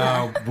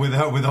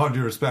 With all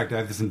due respect, I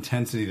have this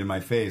intensity to my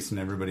face, and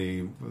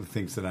everybody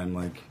thinks that I'm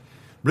like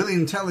really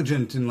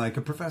intelligent and like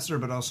a professor,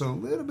 but also a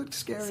little bit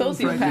scary. and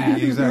Sociopath.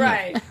 frightening.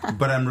 Exactly. Right.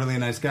 But I'm really a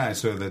nice guy,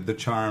 so the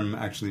charm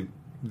actually.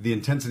 The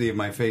intensity of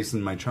my face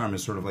and my charm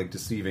is sort of like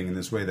deceiving in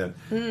this way that,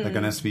 like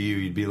on SVU,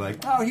 you'd be like,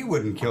 "Oh, he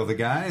wouldn't kill the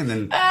guy," and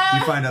then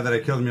you find out that I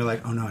killed him. You're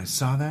like, "Oh no, I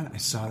saw that. I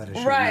should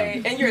Right.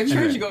 have." And you're a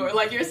churchgoer.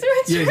 Like, you're a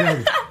serious Yeah,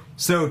 exactly.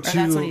 So Or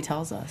that's what he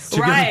tells us. to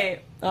go-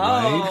 Right.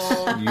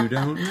 Oh. Right? You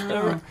don't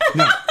know.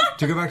 No.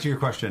 To go back to your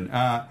question,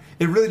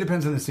 it really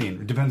depends on the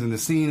scene. It depends on the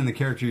scene and the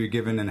character you're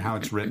given and how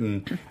it's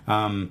written.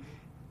 And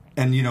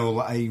you know,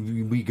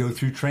 we go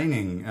through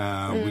training.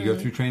 We go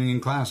through training in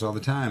class all the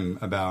time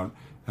about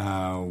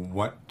how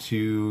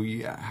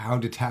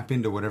to tap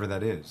into whatever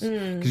that is,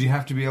 because you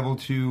have to be able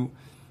to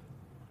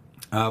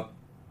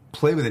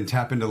play with it and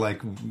tap into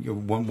like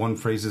one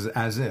phrase is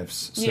as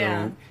ifs.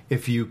 So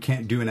if you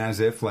can't do an as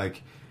if,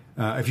 like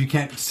if you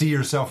can't see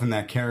yourself in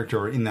that character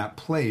or in that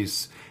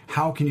place,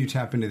 how can you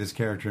tap into this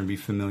character and be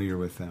familiar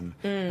with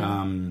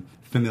them?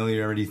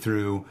 Familiarity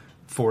through,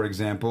 for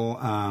example,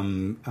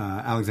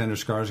 Alexander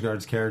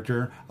Skarsgård's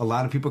character, a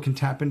lot of people can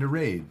tap into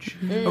rage.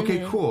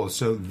 Okay, cool.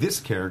 So this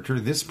character,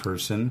 this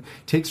person,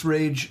 takes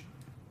rage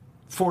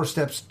 4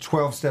 steps,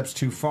 12 steps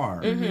too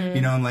far.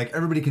 You know, and like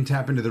everybody can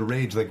tap into the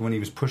rage, like when he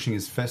was pushing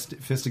his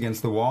fist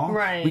against the wall.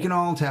 Right. We can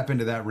all tap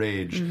into that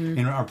rage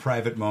in our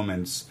private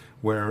moments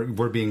where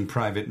we're being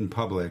private in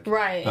public.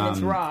 Right, and it's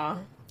raw.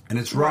 And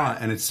it's raw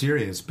and it's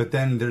serious, but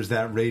then there's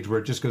that rage where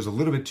it just goes a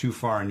little bit too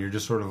far, and you're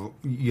just sort of,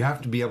 you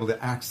have to be able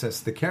to access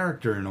the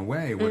character in a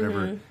way,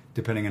 whatever,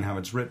 depending on how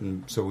it's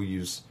written. So we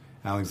use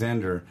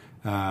Alexander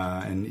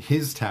and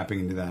his tapping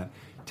into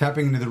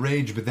the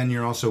rage, but then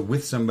you're also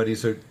with somebody,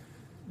 so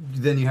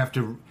then you have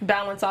to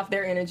balance off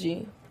their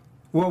energy.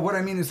 Well, what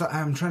I mean is,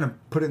 I'm trying to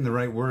put it in the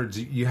right words.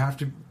 You have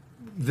to.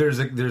 There's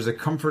a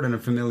comfort and a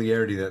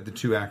familiarity that the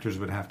two actors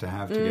would have to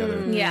have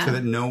together, so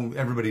that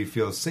everybody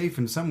feels safe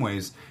in some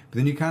ways. But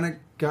then you kind of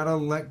gotta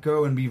let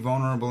go and be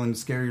vulnerable and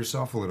scare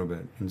yourself a little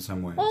bit in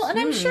some ways. Well, and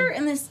I'm sure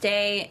in this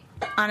day,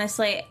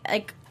 honestly,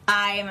 like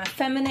I'm a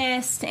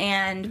feminist,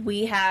 and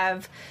we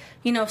have,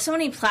 you know, so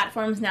many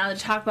platforms now to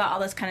talk about all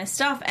this kind of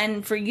stuff.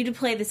 And for you to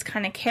play this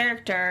kind of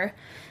character,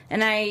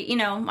 and I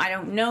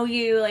don't know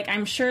you. Like,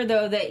 I'm sure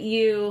though that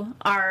you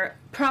are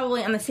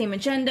probably on the same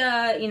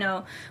agenda, you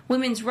know,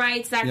 women's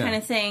rights, that kind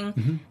of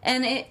thing.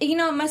 And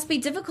it must be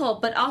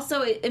difficult, but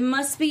also it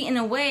must be in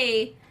a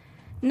way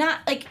not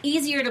like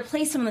easier to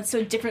play someone that's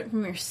so different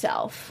from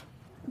yourself.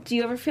 Do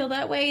you ever feel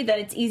that way, that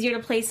it's easier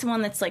to play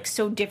someone that's like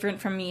so different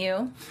from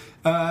you?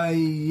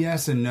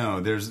 Yes and no.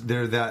 There's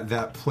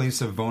that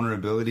place of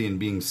vulnerability and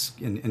being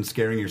and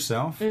scaring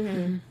yourself.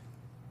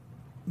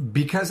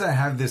 Because I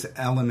have this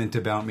element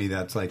about me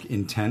that's like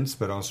intense,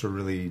 but also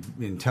really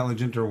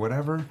intelligent or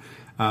whatever,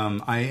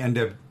 I end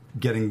up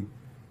getting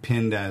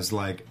pinned as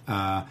like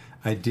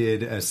I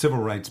did a civil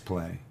rights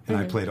play, and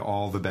I played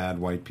all the bad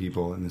white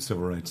people in the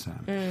civil rights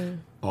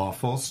time.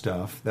 Awful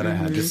stuff that I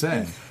had to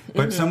say,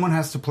 but someone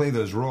has to play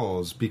those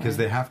roles because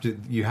they have to.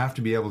 You have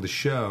to be able to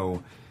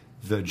show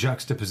the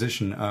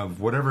juxtaposition of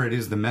whatever it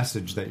is, the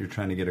message that you're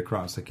trying to get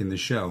across. Like in the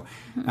show,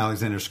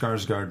 Alexander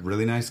Skarsgård,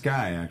 really nice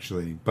guy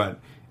actually, but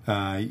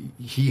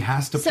he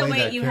has to play that. So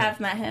wait, you have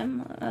met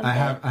him? I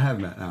have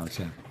met Alex.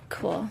 Yeah.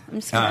 Cool. I'm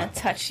just gonna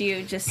touch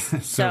you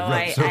just so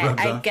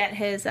I get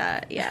his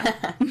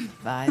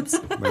vibes.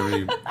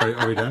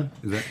 Are we done?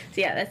 Is that?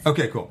 Yeah, that's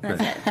okay. Cool. That's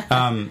great.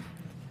 it.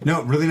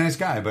 No, really nice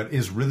guy, but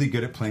is really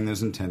good at playing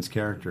those intense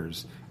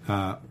characters.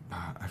 I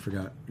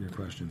forgot your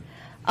question.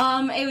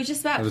 It was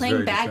just about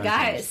playing bad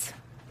guys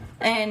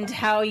and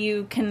how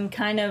you can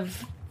kind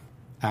of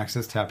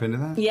tap into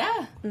that.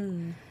 Yeah.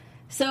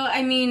 So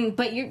I mean,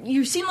 but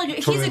you seem like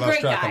he's a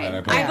great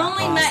guy. I've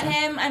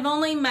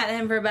only met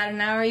him for about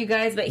an hour, you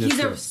guys, but he's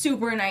a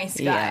super nice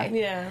guy.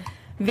 Yeah.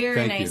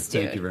 Very nice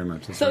dude. Thank you very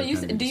much. That's so you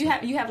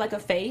have like a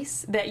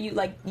face that you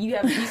like you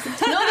have?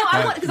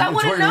 Because I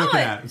want to know it.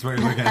 That's what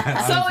you're looking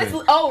at. So it's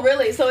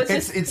really? So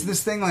it's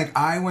this thing like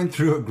I went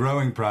through a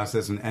growing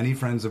process, and any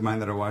friends of mine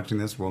that are watching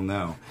this will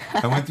know.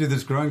 I went through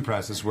this growing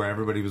process where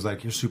everybody was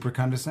like, "You're super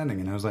condescending,"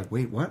 and I was like,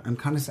 "Wait, what? I'm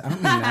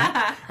condescending? I don't mean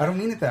that. I don't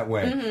mean it that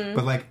way."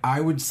 But like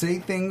I would say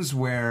things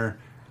where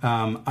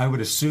I would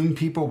assume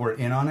people were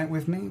in on it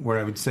with me, where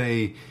I would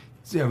say.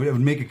 I would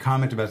make a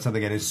comment about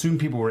something. I'd assume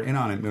people were in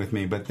on it with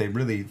me, but they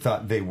really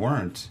thought they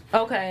weren't.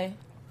 Okay.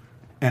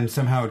 And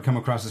somehow it come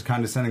across as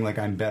condescending, like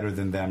I'm better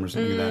than them or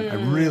something like that.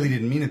 I really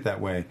didn't mean it that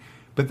way.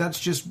 But that's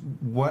just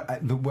what I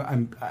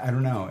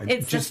don't know.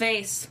 It's just the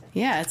face.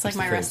 Yeah, it's like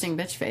my resting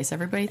bitch face.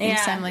 Everybody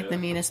thinks I'm like the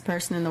meanest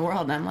person in the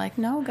world, and I'm like,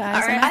 no,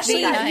 guys, I'm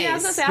actually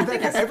nice.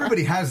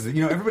 Everybody has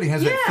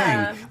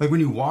that thing. Like when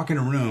you walk in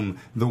a room,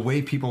 the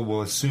way people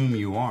will assume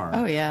you are.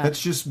 Oh yeah,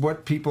 that's just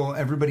what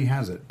everybody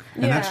has it,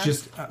 and that's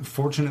just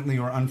fortunately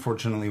or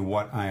unfortunately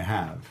what I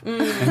have,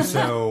 and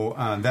so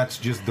that's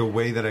just the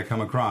way that I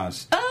come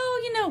across.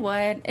 Oh, you know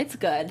what? It's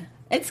good.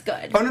 It's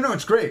good. Oh no,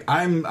 it's great.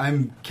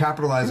 I'm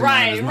capitalizing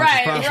on it as much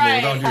as possible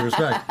with all due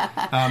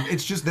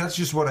respect. That's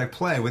just what I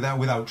play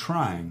without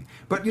trying.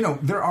 But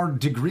there are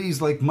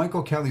degrees. Like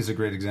Michael Kelly's a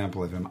great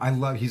example of him.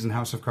 He's in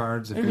House of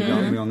Cards. If we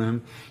all know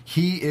him,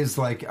 he is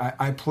like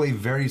I play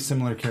very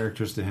similar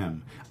characters to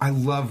him. I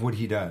love what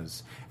he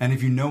does. And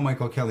if you know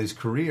Michael Kelly's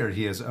career,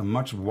 he has a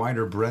much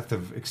wider breadth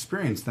of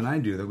experience than I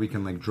do that we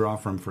can like draw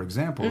from for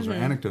examples or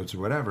anecdotes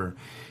or whatever.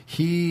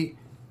 He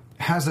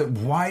has a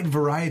wide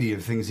variety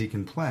of things he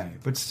can play,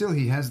 but still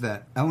he has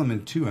that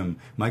element to him.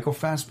 Michael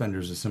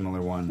Fassbender's a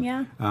similar one.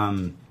 Yeah.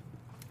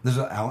 There's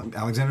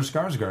Alexander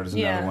Skarsgård is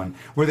another one,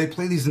 where they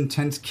play these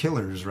intense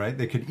killers, right?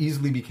 They could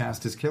easily be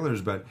cast as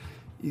killers, but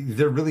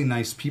they're really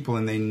nice people,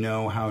 and they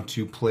know how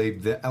to play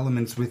the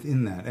elements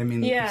within that. I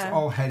mean, it's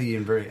all heady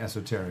and very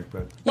esoteric,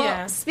 but...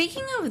 Well,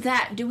 speaking of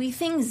that, do we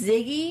think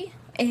Ziggy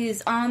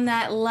is on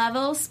that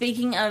level.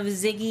 Speaking of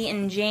Ziggy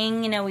and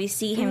Jing, we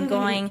see him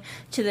going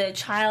to the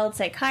child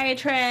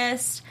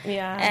psychiatrist.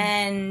 Yeah.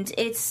 And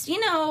it's,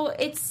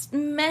 it's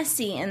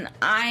messy. And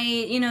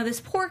this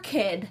poor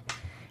kid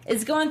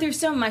is going through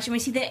so much. And we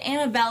see that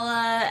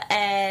Annabella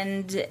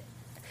and,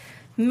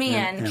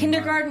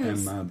 kindergarten.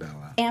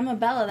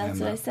 Amabella, that's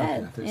what I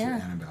said. Okay, I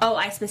yeah. Annabelle. Oh,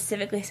 I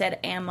specifically said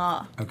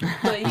Amma. Okay.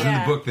 But In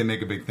the book, they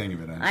make a big thing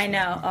of it. Actually. I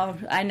know. Oh,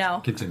 I know.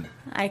 Continue.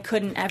 I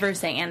couldn't ever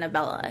say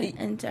Annabella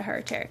into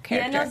her character.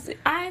 Yeah,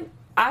 no,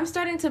 I'm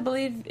starting to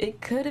believe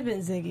it could have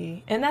been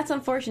Ziggy, and that's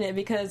unfortunate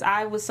because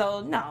I was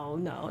so no,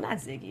 not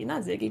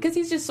Ziggy, because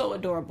he's just so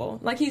adorable.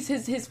 Like his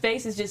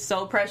face is just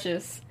so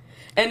precious,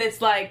 and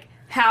it's like.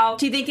 How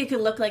do you think it could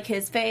look like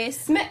his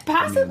face?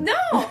 Possibly no.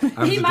 I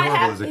was he might adorable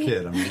have. as a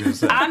kid. I'm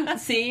just gonna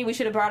say. See, we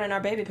should have brought in our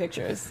baby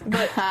pictures,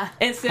 but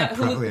instead,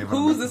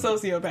 who's the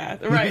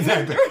sociopath? Right,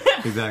 exactly.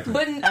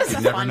 But that's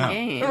a fun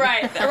game.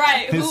 Right.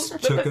 This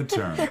took a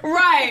turn.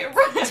 Right.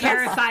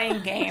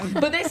 Terrifying game.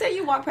 But they say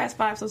you walk past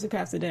 5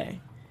 sociopaths a day.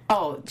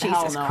 Oh,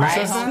 Jesus no.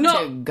 Christ.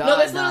 No,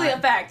 that's literally a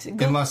fact.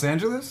 In Los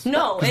Angeles?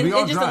 No, we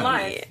all just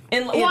drive.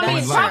 in life.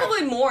 That's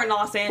Probably more in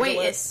Los Angeles.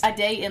 Wait, it's a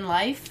day in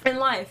life? In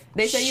life.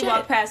 They say you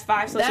walk past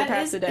 5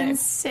 sociopaths a day. That is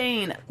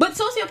insane. But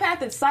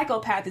sociopath and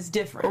psychopath is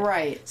different.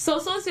 Right. So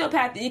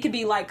sociopath, it could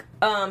be like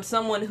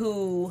someone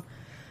who...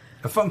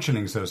 A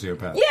functioning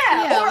sociopath.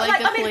 Yeah or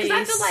like the I mean, because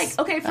I feel like,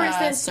 okay, for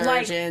instance,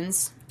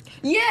 surgeons.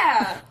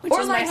 Yeah, Which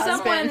or is like my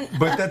someone.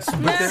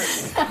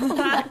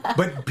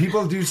 But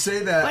people do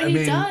say that. But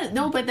he does.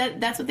 No, but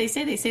that's what they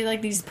say. They say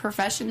like these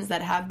professions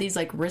that have these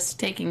like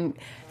risk-taking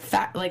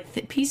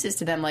pieces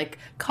to them, like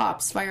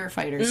cops,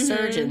 firefighters,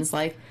 surgeons.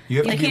 Like you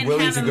have to be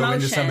willing to go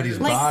into somebody's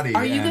body.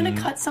 Are you going to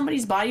cut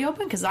somebody's body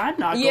open? Because I'm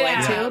not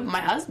going to.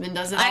 My husband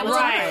does it all the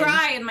time. I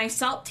cry and my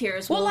salt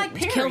tears will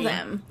kill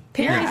them.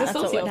 Perry's a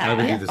sociopath. I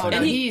would do the same.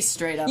 And he's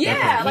straight up.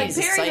 Yeah, like he's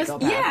a Perry's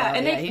psychopath.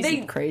 and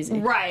he's crazy.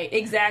 Right,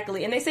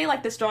 exactly. And they say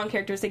like the strong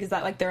characteristic is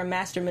that like they're a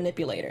master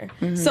manipulator.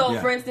 So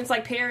for instance,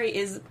 like Perry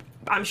is,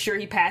 I'm sure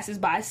he passes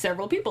by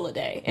several people a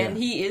day, and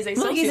he is a sociopath.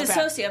 Well, he's a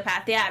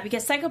sociopath,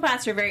 because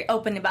psychopaths are very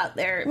open about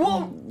their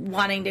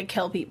wanting to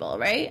kill people,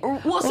 right?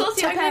 Well,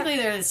 technically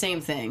they're the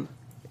same thing.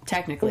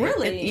 Technically.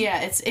 Really?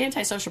 It's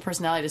antisocial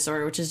personality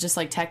disorder, which is just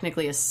like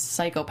technically a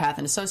psychopath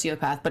and a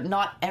sociopath, but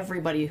not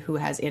everybody who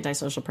has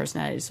antisocial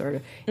personality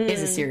disorder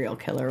is a serial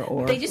killer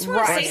or they just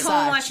want to stay home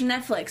and watch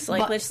Netflix.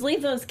 Like, let's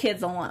leave those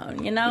kids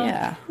alone,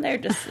 Yeah. They're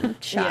just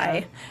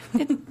shy.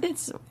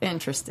 It's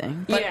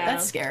interesting, but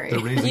that's scary. They're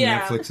raising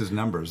Netflix's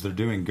numbers. They're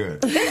doing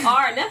good. They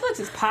are. Netflix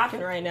is popping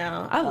right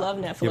now. I love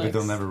Netflix. Yeah, but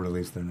they'll never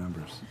release their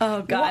numbers.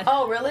 Oh, God.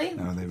 Oh, really?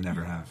 No, they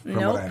never have, from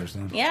what I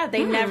understand. Yeah,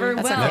 they never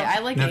will. Okay. I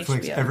like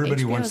Netflix. HBO.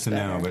 Everybody wants to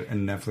better. know,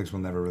 and Netflix will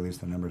never release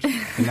their numbers.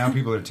 And now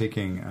people are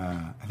taking.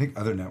 I think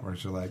other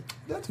networks are like,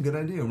 "That's a good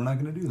idea. We're not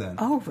going to do that."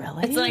 Oh,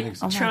 really? It's like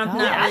Trump God.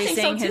 not I think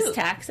so, releasing his too.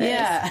 taxes.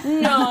 Yeah.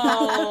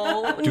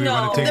 No. Do we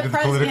want to take it to the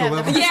political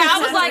level? Yeah,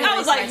 I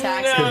was like,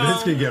 no.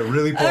 This can get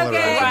really polarized.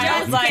 Okay,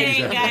 Right. just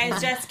kidding,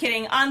 guys. Just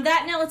kidding. On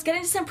that note, let's get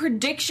into some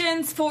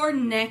predictions for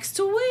next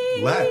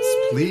week. Let's,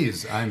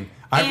 please.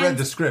 I've read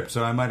the script,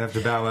 so I might have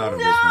to bow out of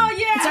this one. Sorry,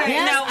 Yes,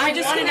 no, I we're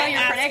just wanna going to know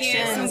your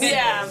predictions.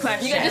 Yeah.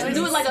 questions. You gotta just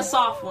do it like a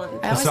soft one.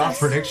 The soft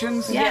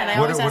predictions? Yeah, and I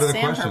What always are ask the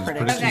Sam for questions?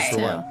 predictions, for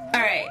too. what?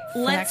 All right,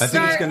 let's I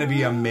think it's start. going to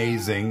be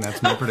amazing.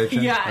 That's my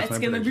prediction. Yeah, That's it's my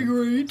gonna be prediction.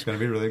 great. It's going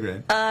to be really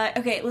great.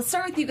 Okay, let's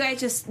start with you guys,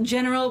 just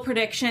general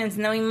predictions,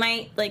 and then we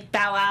might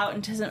bow out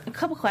into a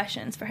couple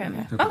questions for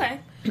him. Okay.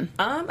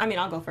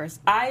 I'll go first.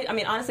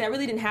 Honestly, I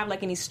really didn't have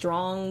any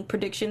strong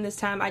prediction this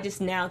time. I just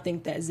now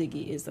think that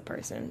Ziggy is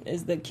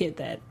the kid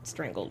that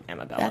strangled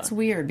Amabella. That's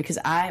weird because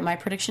my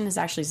prediction is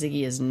actually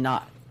Ziggy is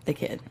not the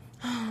kid.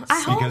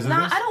 I hope Because of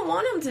not. this? I don't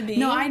want him to be.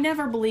 No, I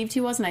never believed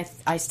he was, and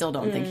I still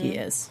don't think he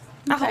is.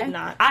 I hope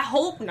not. I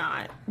hope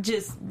not.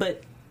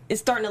 But it's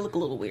starting to look a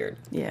little weird.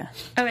 Yeah.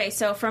 Okay,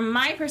 so from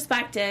my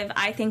perspective,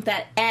 I think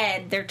that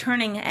they're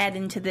turning Ed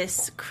into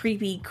this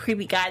creepy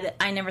guy that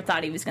I never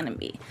thought he was going to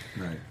be.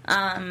 Right.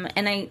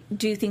 And I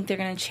do think they're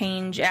going to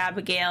change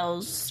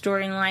Abigail's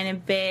storyline a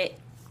bit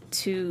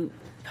to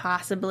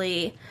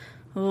possibly,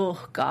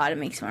 oh God, it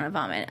makes me want to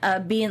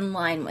vomit, be in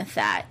line with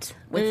that,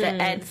 with the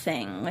Ed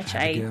thing, which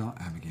Abigail.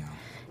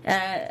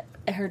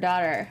 her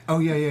daughter. Oh,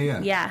 yeah.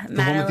 Yeah, The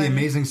one with the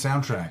amazing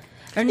soundtrack.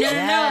 Or no,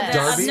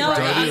 Darby? the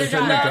Darby? other You're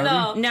talking about daughter.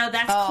 Darby? No,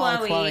 that's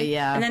Oh, Chloe,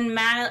 yeah. And then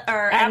Abigail's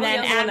the one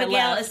that Abigail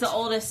left. is the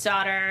oldest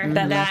daughter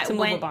That that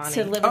went went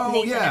to to live with live with Oh,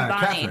 Nathan yeah, and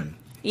Bonnie. Catherine.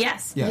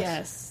 Yes.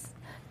 Yes.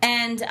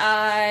 And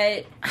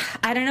I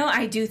don't know.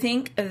 I do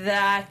think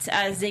that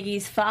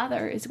Ziggy's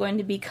father is going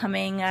to be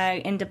coming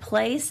into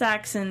play,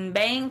 Saxon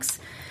Banks.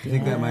 You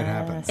think that might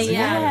happen?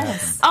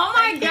 Yes. Oh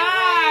my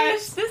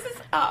gosh! This is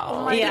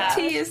Yeah.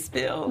 the tea is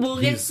spilled. We'll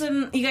get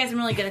some. You guys are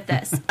really good at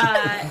this.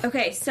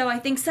 Okay, so I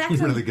think Saxon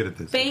You're really good at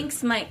this.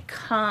 Banks might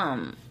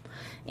come.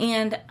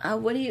 And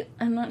I'm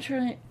not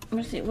sure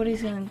what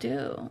he's going to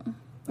do.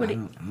 What do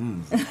you...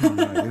 I don't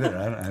know either.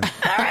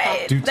 All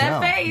right, Do that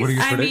tell. face. What are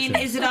your I mean,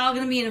 predictions? is it all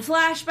going to be in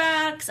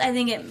flashbacks? I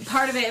think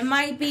part of it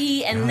might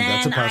be, and then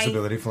that's a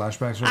possibility.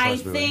 Flashbacks are a I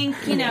possibility.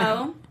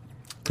 think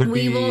Could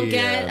we be, will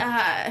get.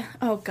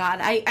 Oh God,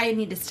 I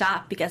need to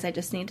stop because I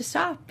just need to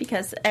stop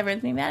because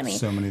everyone's being mad at me.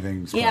 so many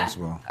things Yeah.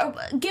 possible.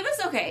 Give us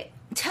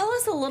Tell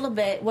us a little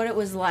bit what it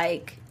was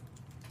like.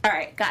 All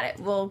right, got it.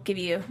 We'll give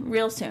you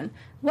real soon.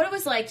 What it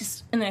was like,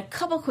 just in a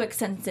couple quick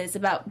sentences,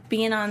 about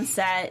being on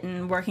set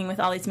and working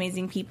with all these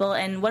amazing people,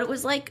 and what it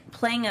was like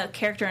playing a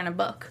character in a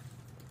book.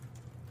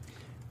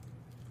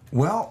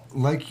 Well,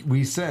 like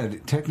we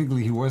said,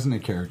 technically he wasn't a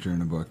character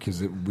in a book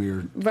because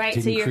we're Right,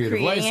 so taking you're creative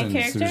creating a license. So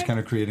character? just kind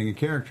of creating a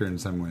character in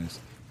some ways.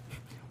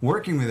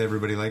 Working with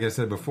everybody, like I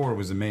said before,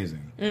 was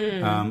amazing.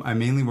 I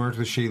mainly worked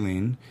with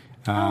Shailene.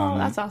 Oh,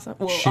 that's awesome.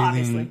 Well, Shailene,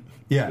 obviously.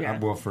 Yeah,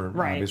 well, for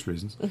Right. obvious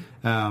reasons.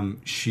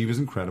 She was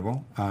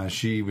incredible.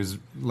 She was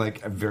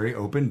like very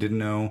open, didn't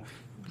know,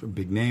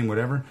 big name,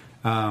 whatever.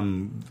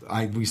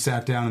 We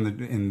sat down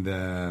in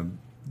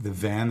the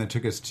van that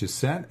took us to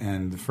set,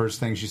 and the first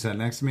thing she sat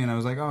next to me, and I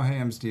was like, "Oh, hey,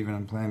 I'm Steven.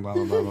 I'm playing blah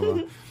blah blah blah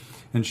blah."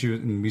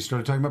 And we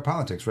started talking about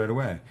politics right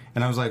away.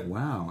 And I was like,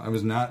 wow, I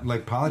was not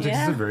like politics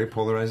is a very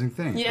polarizing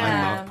thing. Yeah.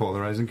 I love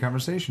polarizing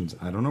conversations.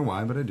 I don't know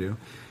why, but I do.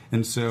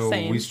 And so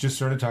Same. we just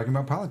started talking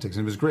about politics,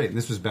 and it was great.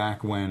 This was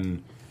back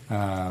when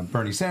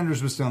Bernie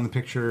Sanders was still in the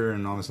picture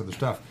and all this other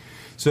stuff.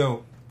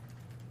 So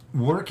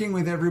working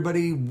with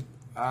everybody,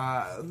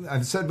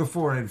 I've said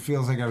before, it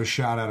feels like I was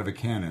shot out of a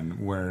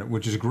cannon,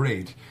 which is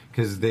great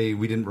because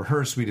we didn't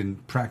rehearse, we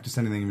didn't practice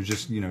anything. It was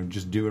just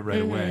do it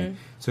right away.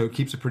 So it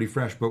keeps it pretty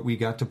fresh. But we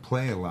got to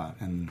play a lot,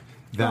 and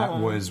that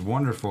was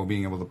wonderful.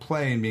 Being able to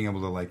play and being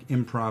able to like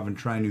improv and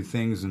try new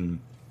things and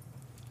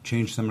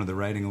change some of the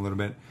writing a little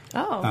bit. Oh,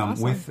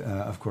 awesome. With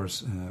of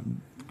course.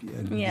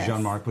 Yes.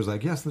 Jean-Marc was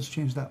like, yes, let's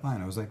change that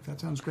line. I was like,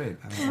 that sounds great.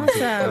 I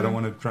don't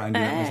want to try and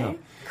do that myself.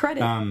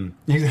 Credit.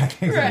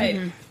 Exactly.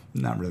 Right.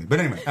 Not really. But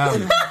anyway,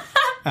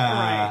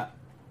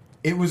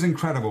 it was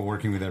incredible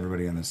working with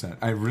everybody on the set.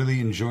 I really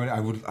enjoyed it. I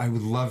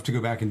would love to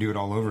go back and do it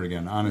all over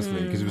again,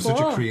 honestly, because it was such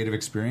a creative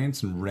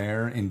experience and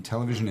rare in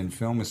television and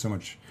film with so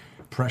much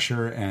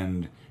pressure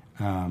and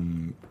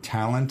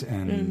talent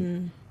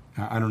and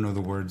I don't know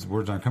the words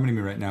aren't coming to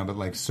me right now, but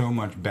like so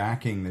much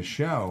backing the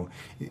show.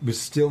 It was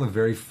still a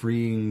very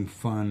freeing,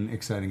 fun,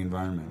 exciting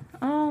environment.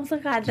 Oh my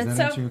God, Does that's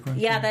that answer your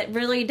question? Yeah, that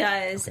really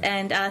does. Okay.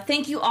 And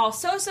thank you all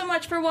so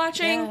much for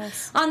watching.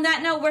 Yes. On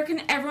that note, where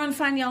can everyone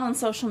find y'all on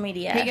social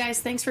media? Hey guys,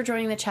 thanks for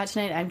joining the chat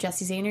tonight. I'm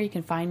Jessie Zahner. You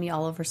can find me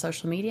all over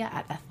social media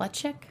at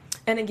Athletic.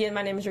 And again,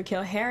 my name is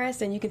Raquel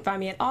Harris, and you can find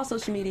me at all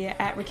social media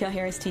at Raquel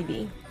Harris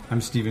TV. I'm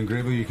Stephen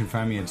Graybill. You can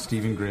find me at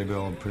Stephen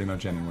Graybill pretty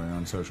much anywhere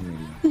on social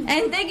media.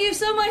 And thank you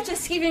so much to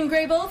Stephen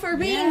Graybill for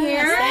being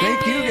here.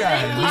 Thank you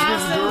guys.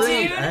 This was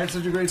great. Dude. I had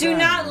such a great Do time.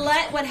 not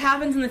let what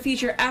happens in the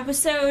future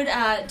episode,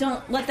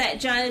 don't let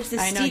that judge the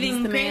I know, Stephen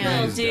he's the man.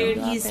 Graybill, dude.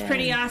 Love He's him.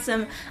 pretty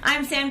awesome.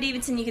 I'm Sam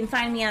Davidson. You can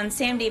find me on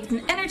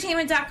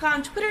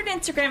SamDavidsonEntertainment.com, Twitter and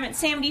Instagram at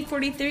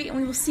SamD43, and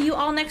we will see you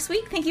all next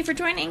week. Thank you for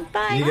joining.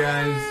 Bye. You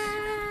guys.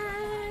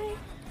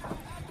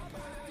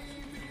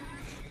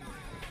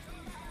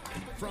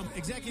 From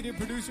executive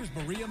producers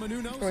Maria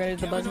Menounos, We're ready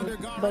to Kevin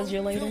buzz you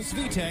later. Phil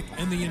Svitek,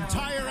 and the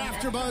entire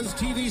AfterBuzz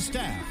TV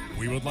staff,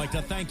 we would like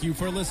to thank you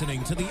for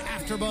listening to the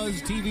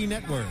AfterBuzz TV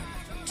network.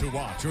 To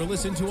watch or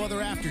listen to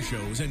other after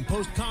shows and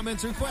post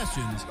comments or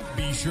questions,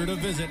 be sure to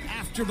visit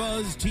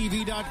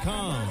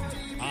AfterBuzzTV.com.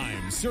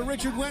 I'm Sir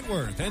Richard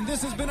Wentworth, and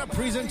this has been a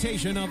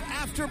presentation of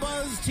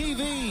AfterBuzz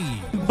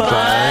TV.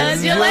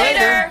 Buzz you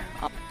later.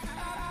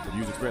 The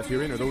views expressed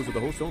herein are those of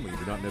the host only and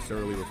do not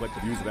necessarily reflect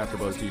the views of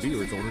AfterBuzz TV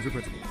or its owners or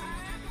principals.